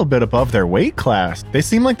little bit above their weight class. They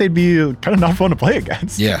seem like they'd be kind of not fun to play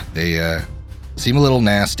against. Yeah, they seem a little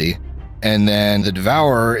nasty. And then the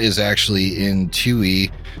Devourer is actually in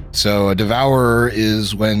 2E. So a Devourer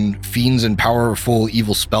is when fiends and powerful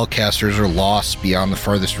evil spellcasters are lost beyond the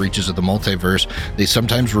farthest reaches of the multiverse. They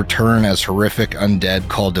sometimes return as horrific undead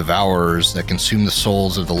called Devourers that consume the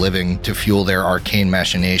souls of the living to fuel their arcane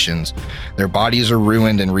machinations. Their bodies are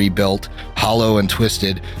ruined and rebuilt, hollow and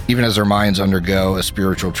twisted, even as their minds undergo a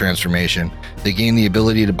spiritual transformation. They gain the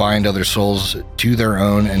ability to bind other souls to their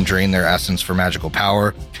own and drain their essence for magical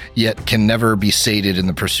power, yet can never be sated in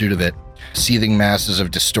the pursuit of it. Seething masses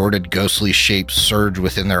of distorted, ghostly shapes surge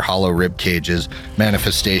within their hollow rib cages,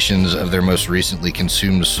 manifestations of their most recently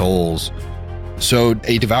consumed souls. So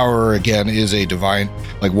a Devourer, again, is a divine,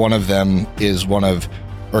 like one of them is one of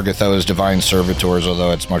Urgathoa's divine servitors,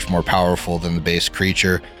 although it's much more powerful than the base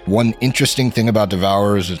creature. One interesting thing about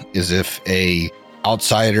Devourers is if a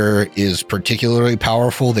outsider is particularly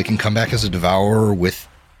powerful, they can come back as a Devourer with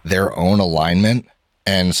their own alignment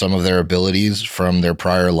and some of their abilities from their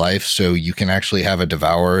prior life. So you can actually have a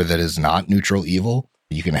Devourer that is not neutral evil.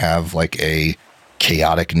 You can have like a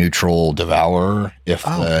chaotic neutral Devourer if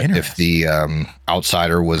the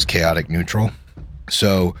outsider was chaotic neutral.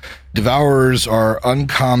 So Devourers are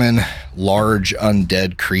uncommon, large,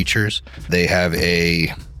 undead creatures. They have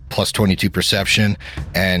a plus 22 perception,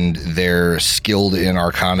 and they're skilled in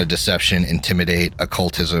Arcana, Deception, Intimidate,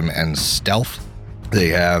 Occultism, and Stealth. They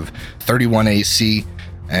have 31 AC,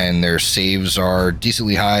 and their saves are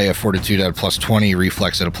decently high, a Fortitude at a plus 20,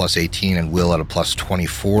 Reflex at a plus 18, and Will at a plus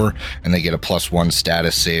 24, and they get a plus 1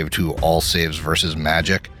 status save to all saves versus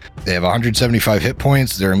magic. They have 175 hit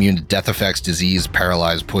points, they're immune to death effects, disease,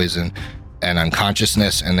 paralyze, poison, and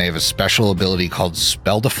unconsciousness, and they have a special ability called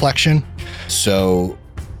Spell Deflection. So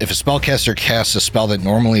if a spellcaster casts a spell that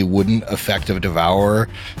normally wouldn't affect a Devourer,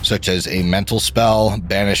 such as a mental spell,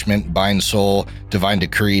 banishment, bind soul, divine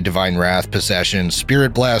decree, divine wrath, possession,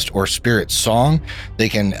 spirit blast, or spirit song, they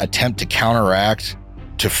can attempt to counteract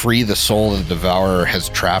to free the soul that the Devourer has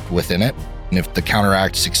trapped within it. And if the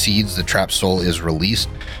counteract succeeds, the trapped soul is released,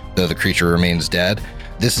 though the creature remains dead.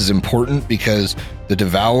 This is important because the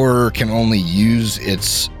Devourer can only use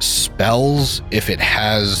its spells if it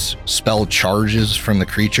has spell charges from the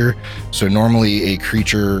creature. So normally a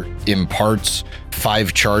creature imparts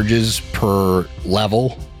 5 charges per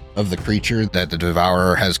level of the creature that the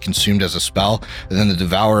Devourer has consumed as a spell. And then the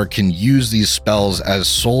Devourer can use these spells as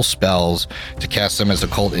soul spells to cast them as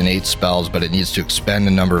occult innate spells, but it needs to expend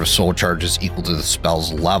a number of soul charges equal to the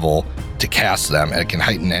spell's level to cast them. And it can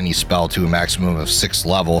heighten any spell to a maximum of 6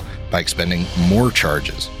 level by expending more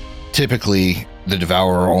charges. Typically, the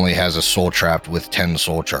Devourer only has a soul trapped with 10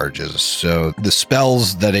 soul charges. So the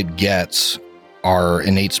spells that it gets are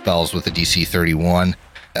innate spells with a DC 31.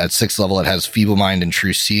 At 6th level, it has Feeble Mind and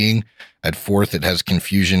True Seeing. At 4th, it has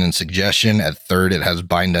Confusion and Suggestion. At 3rd, it has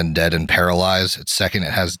Bind Undead and Paralyze. At 2nd,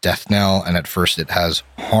 it has Death Knell. And at 1st, it has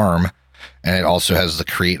Harm. And it also has the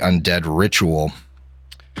Create Undead Ritual.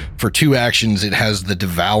 For 2 actions, it has the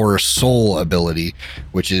Devour Soul ability,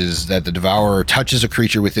 which is that the Devourer touches a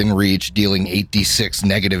creature within reach, dealing 8d6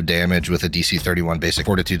 negative damage with a DC 31 basic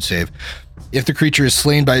fortitude save. If the creature is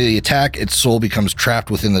slain by the attack, its soul becomes trapped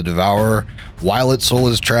within the Devourer. While its soul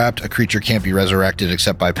is trapped, a creature can't be resurrected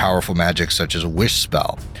except by powerful magic such as a wish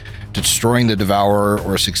spell. Destroying the Devourer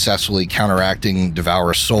or successfully counteracting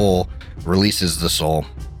Devour Soul releases the soul.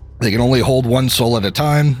 They can only hold 1 soul at a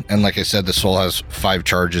time, and like I said, the soul has 5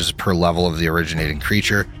 charges per level of the originating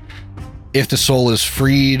creature. If the soul is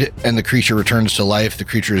freed and the creature returns to life, the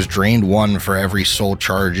creature is drained 1 for every soul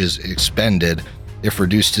charge is expended. If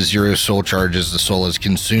reduced to 0 soul charges, the soul is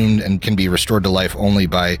consumed and can be restored to life only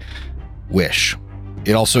by wish.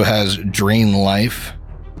 It also has Drain Life,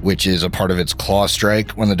 which is a part of its Claw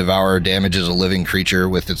Strike. When the Devourer damages a living creature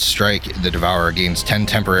with its strike, the Devourer gains 10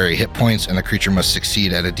 temporary hit points, and the creature must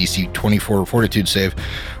succeed at a DC 24 Fortitude save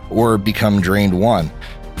or become drained 1.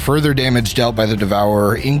 Further damage dealt by the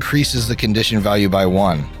Devourer increases the condition value by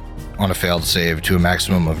 1 on a failed save to a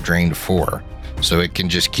maximum of drained 4. So it can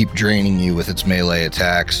just keep draining you with its melee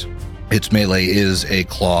attacks. Its melee is a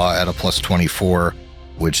Claw at a plus 24,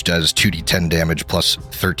 which does 2d10 damage plus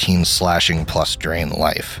 13 slashing plus drain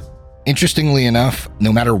life. Interestingly enough,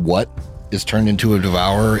 no matter what is turned into a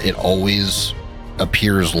devourer, it always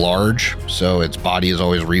appears large. So its body is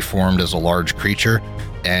always reformed as a large creature,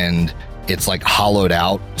 and it's like hollowed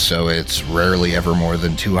out. So it's rarely ever more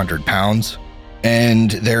than 200 pounds.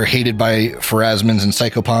 And they're hated by Pharasmans and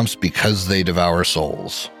Psychopomps because they devour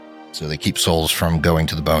souls. So they keep souls from going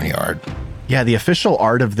to the boneyard. Yeah, the official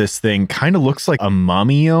art of this thing kind of looks like a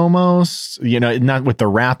mummy almost, not with the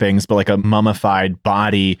wrappings, but like a mummified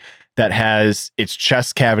body that has its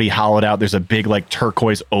chest cavity hollowed out. There's a big like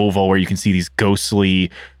turquoise oval where you can see these ghostly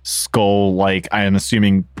skull, like I am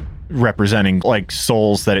assuming representing like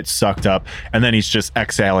souls that it sucked up. And then he's just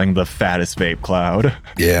exhaling the fattest vape cloud.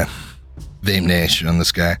 Yeah. Vape Nation on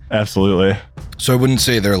this guy. Absolutely. So I wouldn't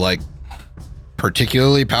say they're like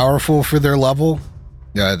particularly powerful for their level.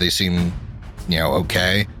 They seem,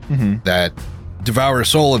 okay. Mm-hmm. That Devour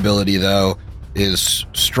Soul ability, though, is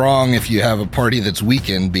strong if you have a party that's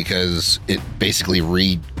weakened because it basically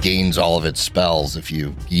regains all of its spells. If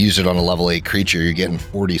you use it on a level 8 creature, you're getting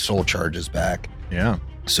 40 soul charges back. Yeah.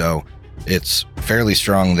 So it's fairly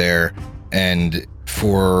strong there. And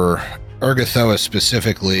for Urgathoa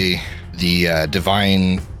specifically, the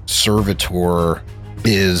Divine Servitor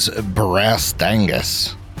is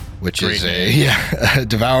Barastangus, which Great is a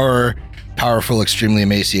devourer, powerful, extremely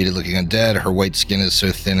emaciated looking undead. Her white skin is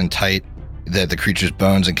so thin and tight that the creature's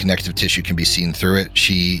bones and connective tissue can be seen through it.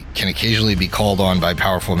 She can occasionally be called on by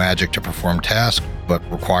powerful magic to perform tasks, but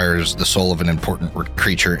requires the soul of an important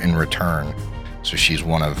creature in return. So she's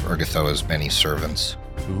one of Urgathoa's many servants.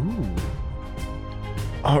 Ooh.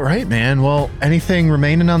 All right, man. Well, anything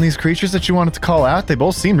remaining on these creatures that you wanted to call out? They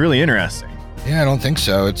both seemed really interesting. Yeah, I don't think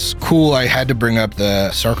so. It's cool. I had to bring up the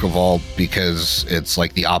Sarkovold because it's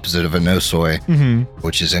like the opposite of a Nosoi,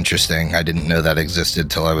 which is interesting. I didn't know that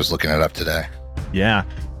existed till I was looking it up today. Yeah,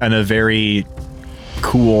 and a very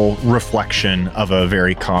cool reflection of a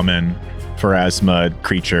very common Pharasma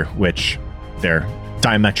creature, which they're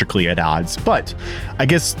diametrically at odds. But I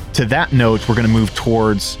guess to that note, we're going to move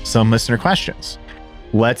towards some listener questions.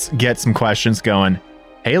 Let's get some questions going.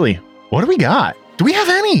 Haley, what do we got? Do we have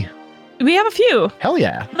any? We have a few. Hell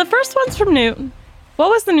yeah. The first one's from Newt. What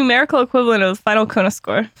was the numerical equivalent of the final Kona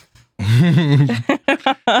score?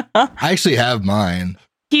 I actually have mine.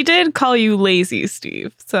 He did call you lazy,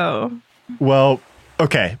 Steve, so... Well,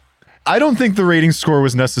 okay. I don't think the rating score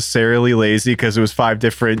was necessarily lazy because it was 5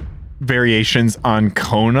 different variations on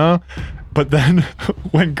Kona. But then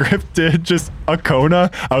when Griff did just a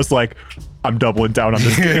Kona, I was like, I'm doubling down on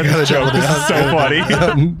this joke. This is so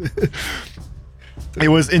funny. It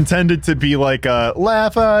was intended to be like a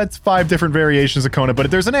laugh. It's 5 different variations of Kona, but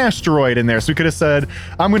there's an asteroid in there. So we could have said,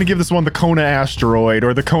 I'm going to give this one the Kona asteroid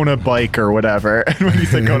or the Kona bike or whatever. And when he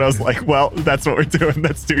said Kona, I was like, well, that's what we're doing.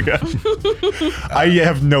 Let's do that. I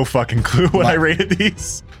have no fucking clue what I rated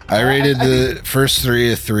these. I rated the first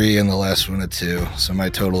 3 a 3 and the last one a 2. So my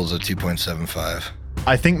total is a 2.75.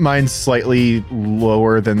 I think mine's slightly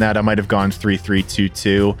lower than that. I might have gone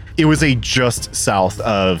 3.322. It was a just south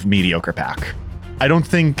of mediocre pack. I don't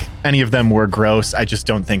think any of them were gross. I just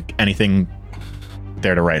don't think anything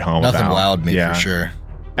there to write home Nothing about. wowed me for sure.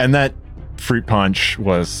 And that fruit punch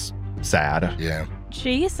was sad. Yeah.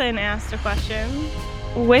 Jason asked a question.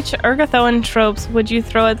 Which Urgathoan tropes would you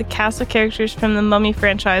throw at the cast of characters from the Mummy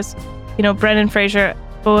franchise, Brendan Fraser,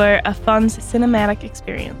 for a fun cinematic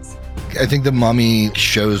experience? I think the Mummy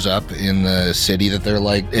shows up in the city that they're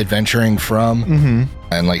like adventuring from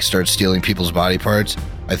and like starts stealing people's body parts.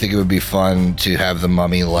 I think it would be fun to have the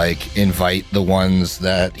Mummy like invite the ones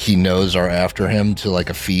that he knows are after him to like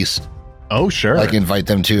a feast. Oh, sure. Like invite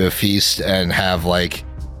them to a feast and have like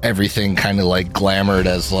everything kind of like glamored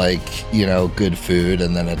as like, good food.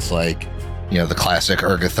 And then it's like, the classic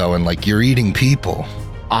Urgathoan, like you're eating people.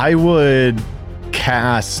 I would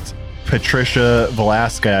cast Patricia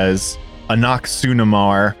Velasquez, Anak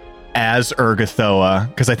Sunamar, as Urgathoa,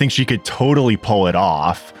 because I think she could totally pull it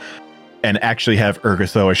off and actually have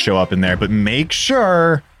Urgathoa show up in there. But make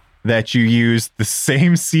sure that you use the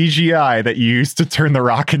same CGI that you used to turn the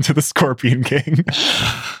Rock into the Scorpion King.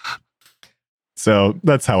 So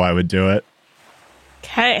that's how I would do it.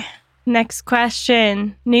 Okay. Next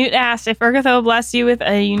question. Newt asked, if Urgathoa blessed you with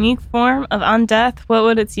a unique form of undeath, what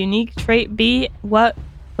would its unique trait be? What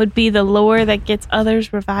would be the lore that gets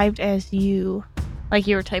others revived as you? Like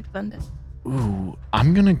your type of undeath. Ooh,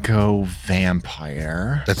 I'm going to go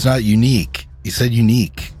vampire. That's not unique. You said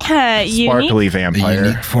unique. Sparkly Unique? vampire. A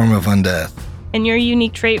unique form of undeath. And your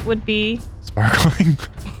unique trait would be? Sparkling.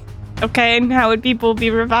 Okay, and how would people be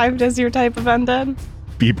revived as your type of undead?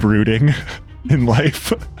 Be brooding in life.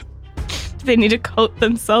 Do they need to coat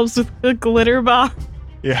themselves with a glitter bomb?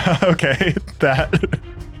 Yeah, okay. That.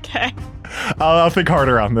 Okay. I'll think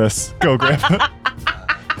harder on this. Go, Griff.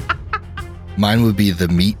 Mine would be the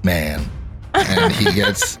Meat Man. And he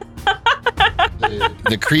gets...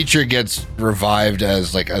 the creature gets revived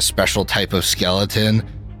as like a special type of skeleton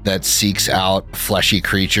that seeks out fleshy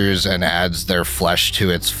creatures and adds their flesh to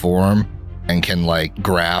its form and can like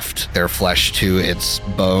graft their flesh to its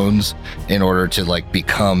bones in order to like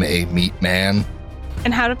become a meat man.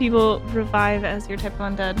 And how do people revive as your type of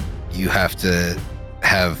undead? You have to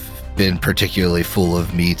have been particularly full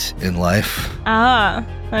of meat in life. I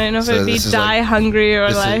don't know if So it'd be this is die like- hungry or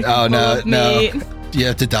this is- like oh, full no, of no. meat. You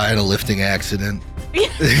have to die in a lifting accident.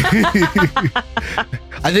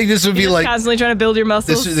 I think this would be You're just like constantly trying to build your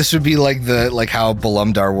muscles. this would be like how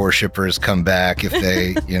Belumdar worshippers come back if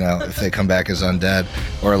they if they come back as undead,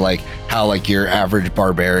 or like how like your average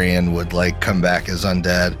barbarian would like come back as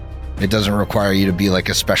undead. It doesn't require you to be like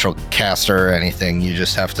a special caster or anything. You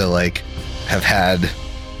just have to like have had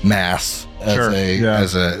mass as Sure, yeah.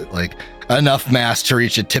 as a like enough mass to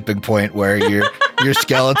reach a tipping point where your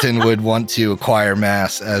skeleton would want to acquire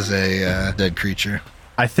mass as a dead creature.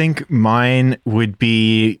 I think mine would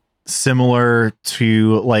be similar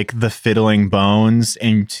to like the fiddling bones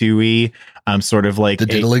in Tui. Sort of like The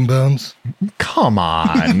diddling bones. Come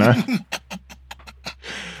on.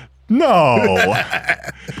 No.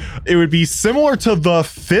 It would be similar to the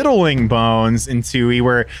fiddling bones in Tui,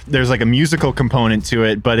 where there's like a musical component to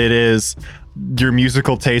it, but it is your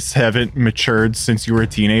musical tastes haven't matured since you were a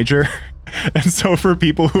teenager. And so for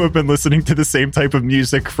people who have been listening to the same type of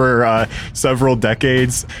music for several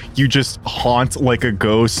decades, you just haunt like a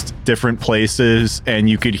ghost different places, and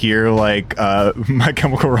you could hear like My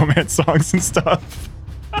Chemical Romance songs and stuff.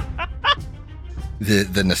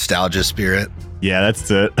 The nostalgia spirit. Yeah, that's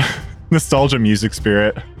it. Nostalgia music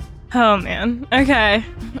spirit. Oh man. Okay.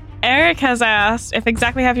 Eric has asked if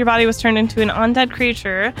exactly half your body was turned into an undead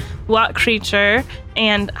creature, what creature,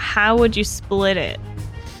 and how would you split it?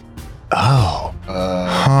 Oh.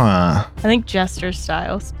 Huh. I think Jester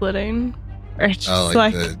style splitting. Or it's just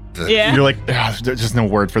Like like, the yeah. You're like, there's just no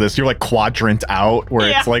word for this. You're like quadrant out, where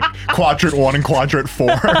it's Yeah. like quadrant 1 and quadrant 4,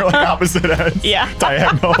 like opposite ends. Yeah.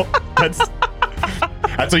 Diagonal.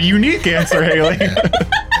 That's a unique answer, Haley.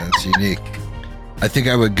 That's unique. I think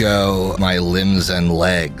I would go my limbs and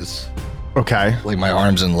legs, Okay. like my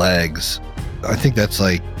arms and legs. I think that's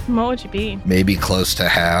like What would you be? maybe close to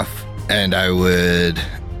half. And I would,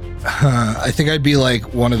 I think I'd be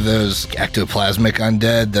like one of those ectoplasmic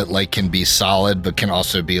undead that like can be solid, but can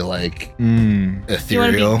also be like Do you want to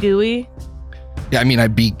ethereal. be gooey? Yeah, I mean,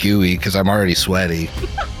 I'd be gooey because I'm already sweaty.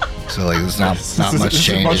 So like, there's not much This is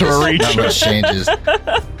changes. much of a reach. Not much changes.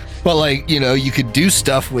 But like, you could do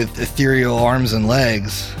stuff with ethereal arms and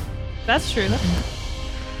legs. That's true.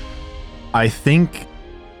 I think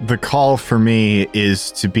the call for me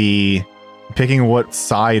is to be picking what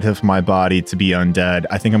side of my body to be undead.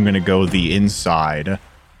 I think I'm going to go the inside,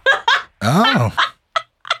 Oh,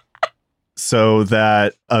 so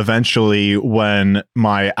that eventually when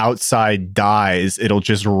my outside dies, it'll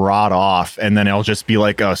just rot off, and then it'll just be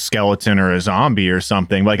like a skeleton or a zombie or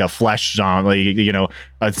something, like a flesh zombie,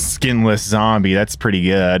 a skinless zombie. That's pretty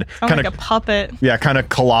good. Sounds Kind like of, a puppet. yeah, kind of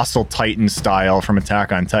Colossal Titan style from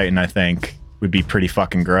Attack on Titan, I think would be pretty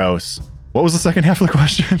fucking gross. What was the second half of the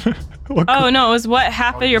question? What Oh no, it was what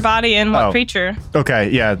half of your body and what Oh. creature? Okay,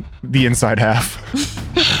 yeah, the inside half.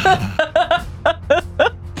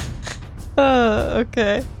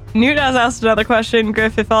 Okay. Newt has asked another question.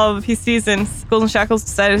 Griff, if all of the PCs and Skulls and Shackles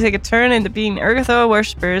decided to take a turn into being Urgathoa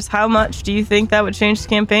worshippers, how much do you think that would change the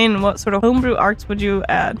campaign, and what sort of homebrew arcs would you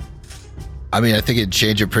add? I mean, I think it'd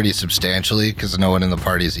change it pretty substantially because no one in the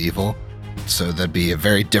party is evil. So that'd be a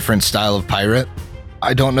very different style of pirate.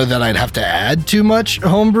 I don't know that I'd have to add too much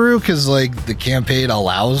homebrew because like the campaign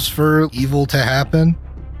allows for evil to happen.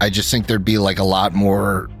 I just think there'd be like a lot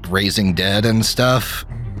more raising dead and stuff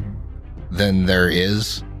than there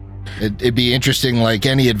is. It'd be interesting, like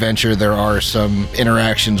any adventure, there are some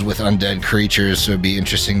interactions with undead creatures, so it'd be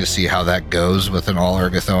interesting to see how that goes with an all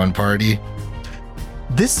Urgathoan party.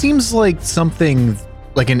 This seems like something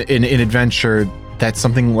like an adventure that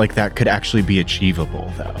something like that could actually be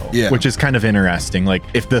achievable, though. Yeah. Which is kind of interesting. Like,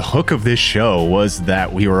 if the hook of this show was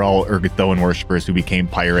that we were all Urgathoan worshippers who became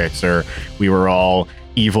pirates, or we were all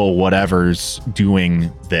evil whatevers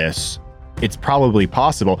doing this, it's probably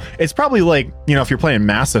possible. It's probably like, if you're playing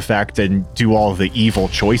Mass Effect and do all the evil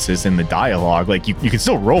choices in the dialogue, like you can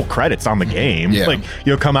still roll credits on the game. Yeah. Like,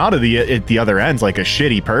 you'll come out of the other ends like a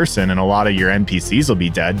shitty person, and a lot of your NPCs will be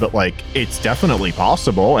dead, but like, it's definitely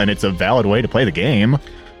possible, and it's a valid way to play the game.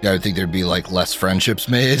 Yeah, I would think there'd be like less friendships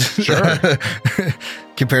made. Sure.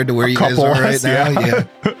 compared to where you guys couple are right less, now. yeah.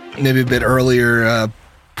 Yeah. Maybe a bit earlier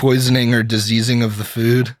poisoning or diseasing of the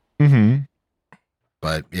food. Mm-hmm.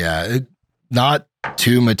 But yeah, not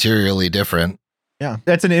too materially different. Yeah,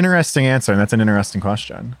 that's an interesting answer, and that's an interesting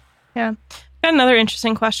question. Yeah. Got another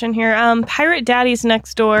interesting question here. Pirate Daddies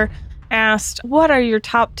Next Door asked, what are your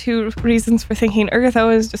top 2 reasons for thinking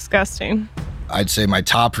Urgatho is disgusting? I'd say my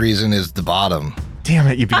top reason is the bottom. Damn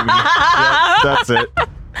it, you beat me. Yeah, that's it.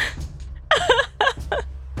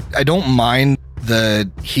 I don't mind the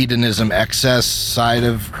hedonism excess side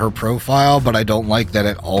of her profile, but I don't like that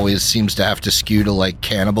it always seems to have to skew to like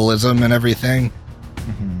cannibalism and everything.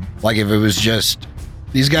 Mm-hmm. Like if it was just,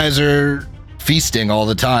 these guys are feasting all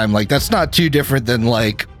the time, like that's not too different than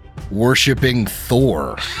like worshiping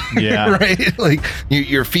Thor. Yeah. Right? Like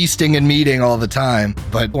you're feasting and meeting all the time,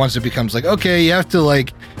 but once it becomes like, okay, you have to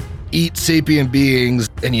like eat sapient beings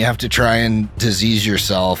and you have to try and disease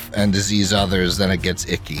yourself and disease others, then it gets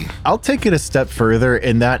icky. I'll take it a step further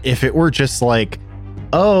in that if it were just like,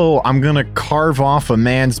 oh, I'm gonna carve off a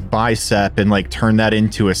man's bicep and like turn that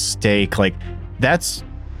into a steak, like that's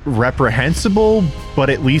reprehensible, but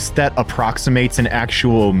at least that approximates an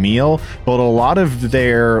actual meal. But a lot of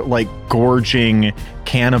their like gorging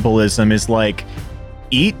cannibalism is like,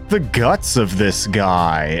 eat the guts of this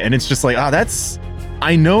guy, and it's just like, that's,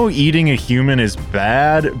 I know eating a human is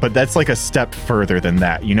bad, but that's like a step further than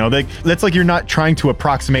that, you know? That's like you're not trying to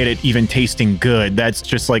approximate it even tasting good. That's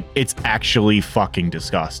just like, it's actually fucking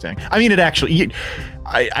disgusting. I mean, it actually,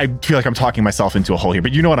 I feel like I'm talking myself into a hole here,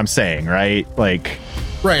 but you know what I'm saying, right? Like,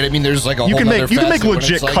 right. I mean, there's like a you whole can make facet when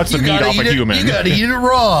legit it's like, cuts of you meat gotta off a eat it- human. You gotta eat it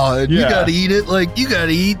raw, and you Yeah. gotta eat it like you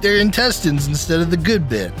gotta eat their intestines instead of the good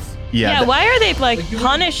bits. Yeah, why are they like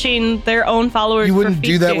punishing their own followers? You for wouldn't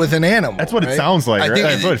do that feasting? with an animal. That's what it right? sounds like, I right? think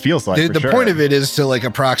That's what it feels like. The point of it is to like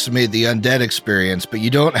approximate the undead experience, but you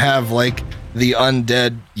don't have like the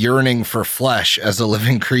undead yearning for flesh as a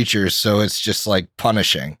living creature, so it's just like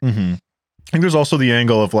punishing. Mm-hmm. I think there's also the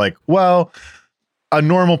angle of like, well, a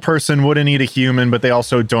normal person wouldn't eat a human, but they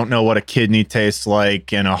also don't know what a kidney tastes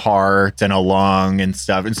like and a heart and a lung and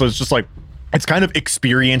stuff. And so it's just like, it's kind of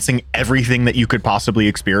experiencing everything that you could possibly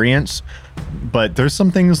experience. But there's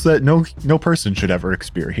some things that no person should ever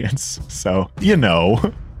experience. So, you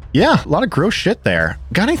know, yeah, a lot of gross shit there.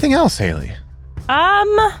 Got anything else, Haley?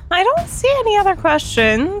 I don't see any other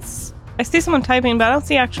questions. I see someone typing, but I don't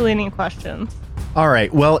see actually any questions. All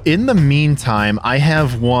right. Well, in the meantime, I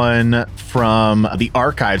have one from the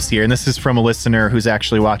archives here, and this is from a listener who's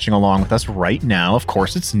actually watching along with us right now. Of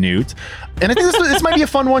course, it's Newt. And I think this might be a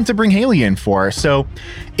fun one to bring Haley in for. So,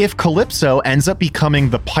 if Calypso ends up becoming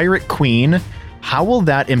the pirate queen, how will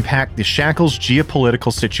that impact the Shackles'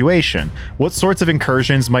 geopolitical situation? What sorts of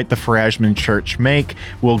incursions might the Pharasman Church make?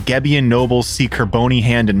 Will Gebbian nobles seek her bony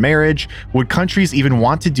hand in marriage? Would countries even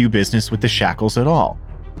want to do business with the Shackles at all?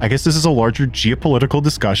 I guess this is a larger geopolitical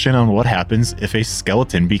discussion on what happens if a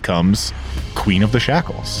skeleton becomes Queen of the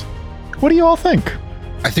Shackles. What do you all think?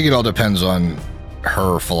 I think it all depends on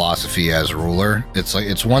her philosophy as ruler. It's like,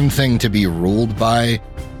 it's one thing to be ruled by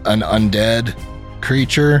an undead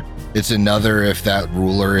creature. It's another if that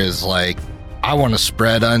ruler is like, I want to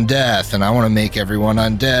spread undeath and I want to make everyone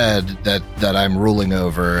undead that I'm ruling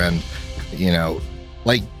over. And, you know,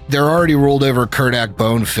 like, they're already ruled over Kurdak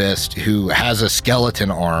Bonefist, who has a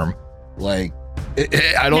skeleton arm. Like,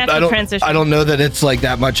 I don't know that it's like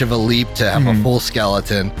that much of a leap to have a full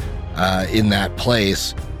skeleton in that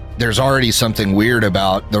place. There's already something weird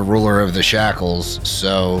about the ruler of the Shackles,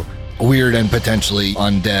 so weird and potentially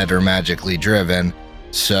undead or magically driven.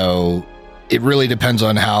 So it really depends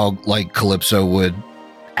on how like Calypso would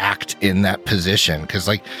act in that position, because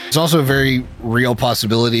like it's also a very real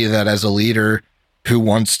possibility that as a leader who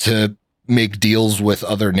wants to make deals with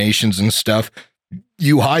other nations and stuff,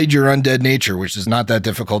 you hide your undead nature, which is not that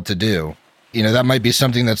difficult to do. You know, that might be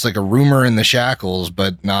something that's like a rumor in the Shackles,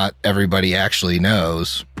 but not everybody actually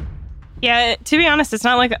knows. Yeah, to be honest, it's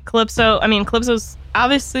not like Calypso. I mean, Calypso's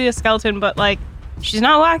obviously a skeleton, but like, she's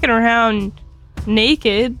not walking around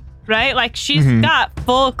naked, right? Like, she's got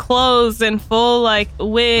full clothes and full like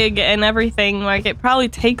wig and everything. Like, it probably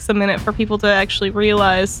takes a minute for people to actually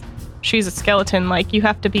realize she's a skeleton. Like, you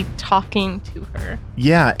have to be talking to her.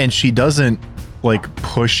 Yeah, and she doesn't like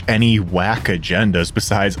push any whack agendas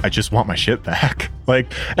besides, I just want my shit back.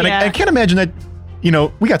 Like, and I can't imagine that, you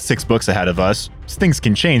know, we got 6 books ahead of us. Things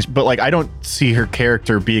can change, but like, I don't see her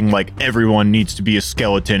character being like, everyone needs to be a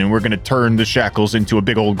skeleton and we're going to turn the Shackles into a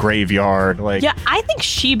big old graveyard. Like, yeah, I think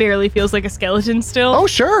she barely feels like a skeleton still. Oh,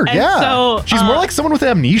 sure. And yeah. so, she's more like someone with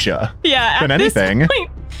amnesia. Yeah. Than at this anything.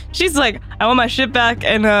 point, she's like, I want my shit back,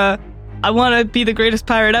 and I want to be the greatest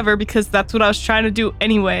pirate ever because that's what I was trying to do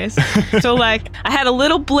anyways. So like I had a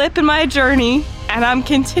little blip in my journey and I'm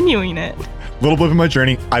continuing it. Little blip in my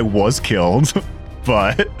journey. I was killed,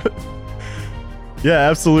 but yeah,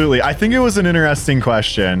 absolutely. I think it was an interesting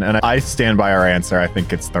question, and I stand by our answer. I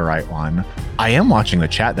think it's the right one. I am watching the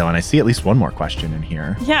chat, though, and I see at least one more question in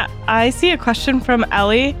here. Yeah, I see a question from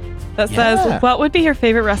Ellie that says, what would be your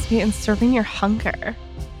favorite recipe in serving your hunger?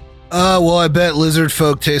 Well, I bet lizard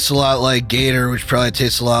folk taste a lot like gator, which probably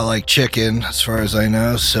tastes a lot like chicken, as far as I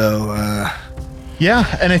know. So,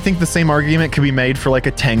 yeah, and I think the same argument could be made for like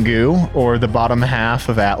a Tengu or the bottom half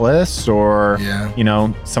of Atlas or, you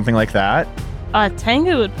know, something like that.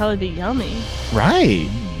 Tengu would probably be yummy. Right.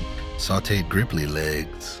 Sauteed gripply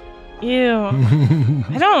legs. Ew.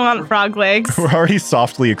 I don't want frog legs. We're already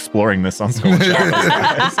softly exploring this on Skull and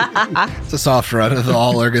Shadows, guys. It's a soft run of the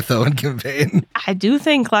all Ergothoan campaign. I do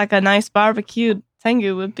think like a nice barbecued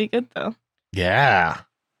Tengu would be good though. Yeah,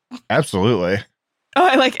 absolutely. Oh,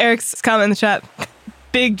 I like Eric's comment in the chat.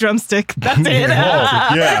 Big drumstick. That's it.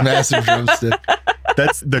 Yeah. Massive drumstick.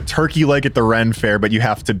 That's the turkey leg at the Ren Fair, but you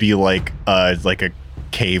have to be like a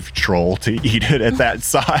cave troll to eat it at that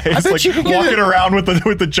size. I bet like you could walking around with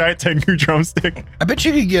the giant Tengu drumstick. I bet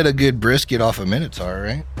you could get a good brisket off a Minotaur,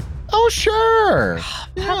 right? Oh, sure.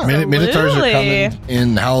 Yeah. Minotaurs are coming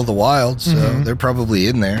in Howl of the Wild, so they're probably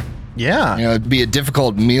in there. Yeah. You know, it'd be a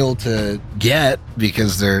difficult meal to get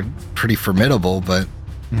because they're pretty formidable, but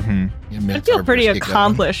I feel pretty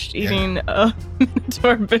accomplished eating a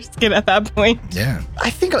Minotaur biscuit at that point. Yeah. I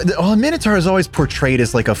think a Minotaur is always portrayed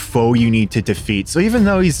as like a foe you need to defeat. So even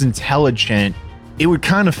though he's intelligent, it would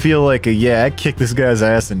kind of feel like I kicked this guy's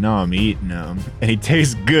ass and now I'm eating him. And he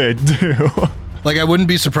tastes good too. Like, I wouldn't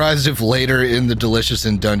be surprised if later in the Delicious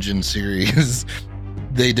in Dungeon series,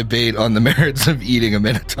 they debate on the merits of eating a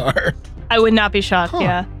Minotaur. I would not be shocked,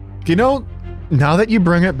 yeah. You know, now that you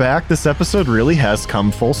bring it back, this episode really has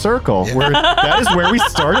come full circle. Yeah. That is where we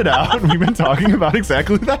started out, and we've been talking about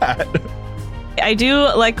exactly that. I do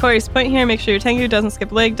like Corey's point here. Make sure your Tengu doesn't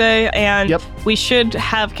skip leg day, and we should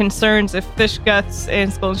have concerns if Fish Guts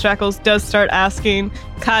and Skull and Shackles does start asking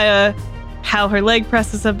Kaya how her leg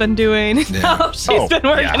presses have been doing, and how she's been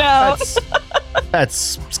working out.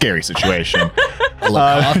 That's scary situation. A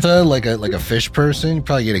Lakatha, like a fish person, you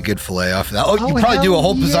probably get a good fillet off of that. You probably do a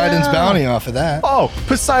whole Poseidon's Bounty off of that. Oh,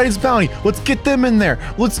 Poseidon's Bounty. Let's get them in there.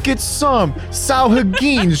 Let's get some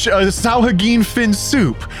Sauhagin fin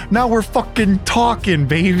soup. Now we're fucking talking,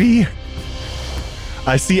 baby.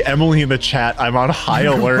 I see Emily in the chat. I'm on high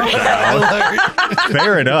alert now.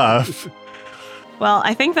 Fair enough. Well,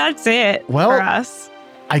 I think that's it for us.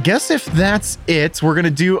 I guess if that's it, we're going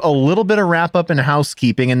to do a little bit of wrap up and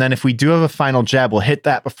housekeeping. And then if we do have a final jab, we'll hit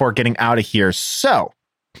that before getting out of here. So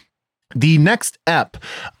the next ep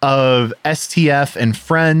of STF and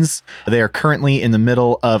Friends, they are currently in the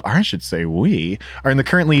middle of, or I should say we are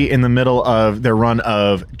currently in the middle of their run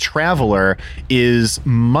of Traveler, is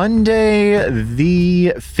Monday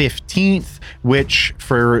the 15th, which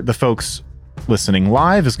for the folks listening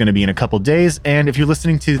live is going to be in a couple days, and if you're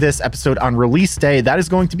listening to this episode on release day, that is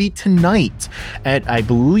going to be tonight at, I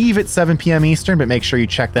believe, it's 7 p.m. Eastern, but make sure you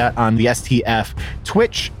check that on the STF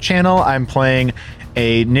Twitch channel. I'm playing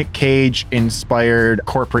a Nick Cage inspired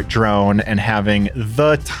corporate drone and having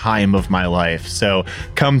the time of my life, so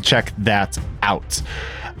come check that out.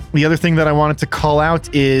 The other thing that I wanted to call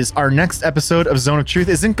out is our next episode of Zone of Truth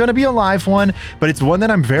isn't going to be a live one, but it's one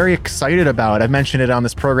that I'm very excited about. I've mentioned it on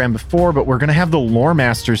this program before, but we're going to have the Lore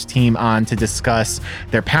Masters team on to discuss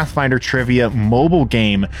their Pathfinder Trivia mobile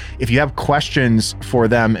game. If you have questions for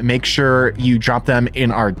them, make sure you drop them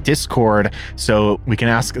in our Discord so we can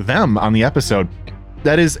ask them on the episode.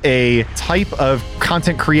 That is a type of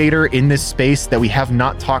content creator in this space that we have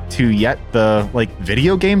not talked to yet, the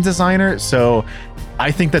video game designer. So I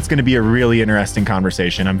think that's going to be a really interesting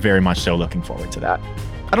conversation. I'm very much so looking forward to that.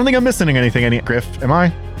 I don't think I'm missing anything, Griff. Am I?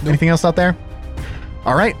 Nope. Anything else out there?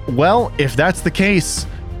 All right. Well, if that's the case,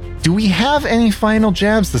 do we have any final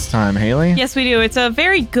jabs this time, Haley? Yes, we do. It's a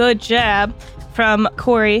very good jab from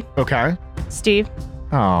Corey. Okay. Steve.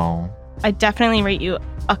 Oh. I definitely rate you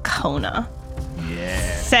a Kona.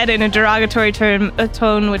 Yeah. Said in a derogatory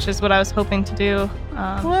tone, which is what I was hoping to do.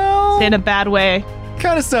 Say in a bad way.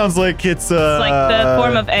 Kind of sounds like it's like the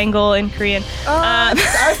form of angle in Korean.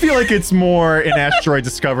 I feel like it's more an asteroid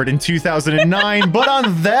discovered in 2009. But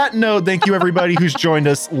on that note, thank you everybody who's joined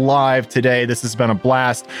us live today. This has been a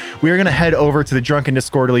blast. We are going to head over to the Drunken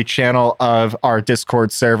Discordly channel of our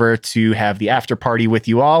Discord server to have the after party with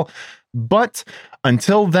you all. But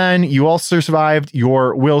until then, you all survived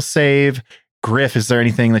your will save. Griff, is there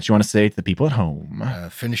anything that you want to say to the people at home?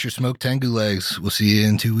 Finish your smoked tengu legs. We'll see you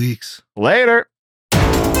in 2 weeks. Later.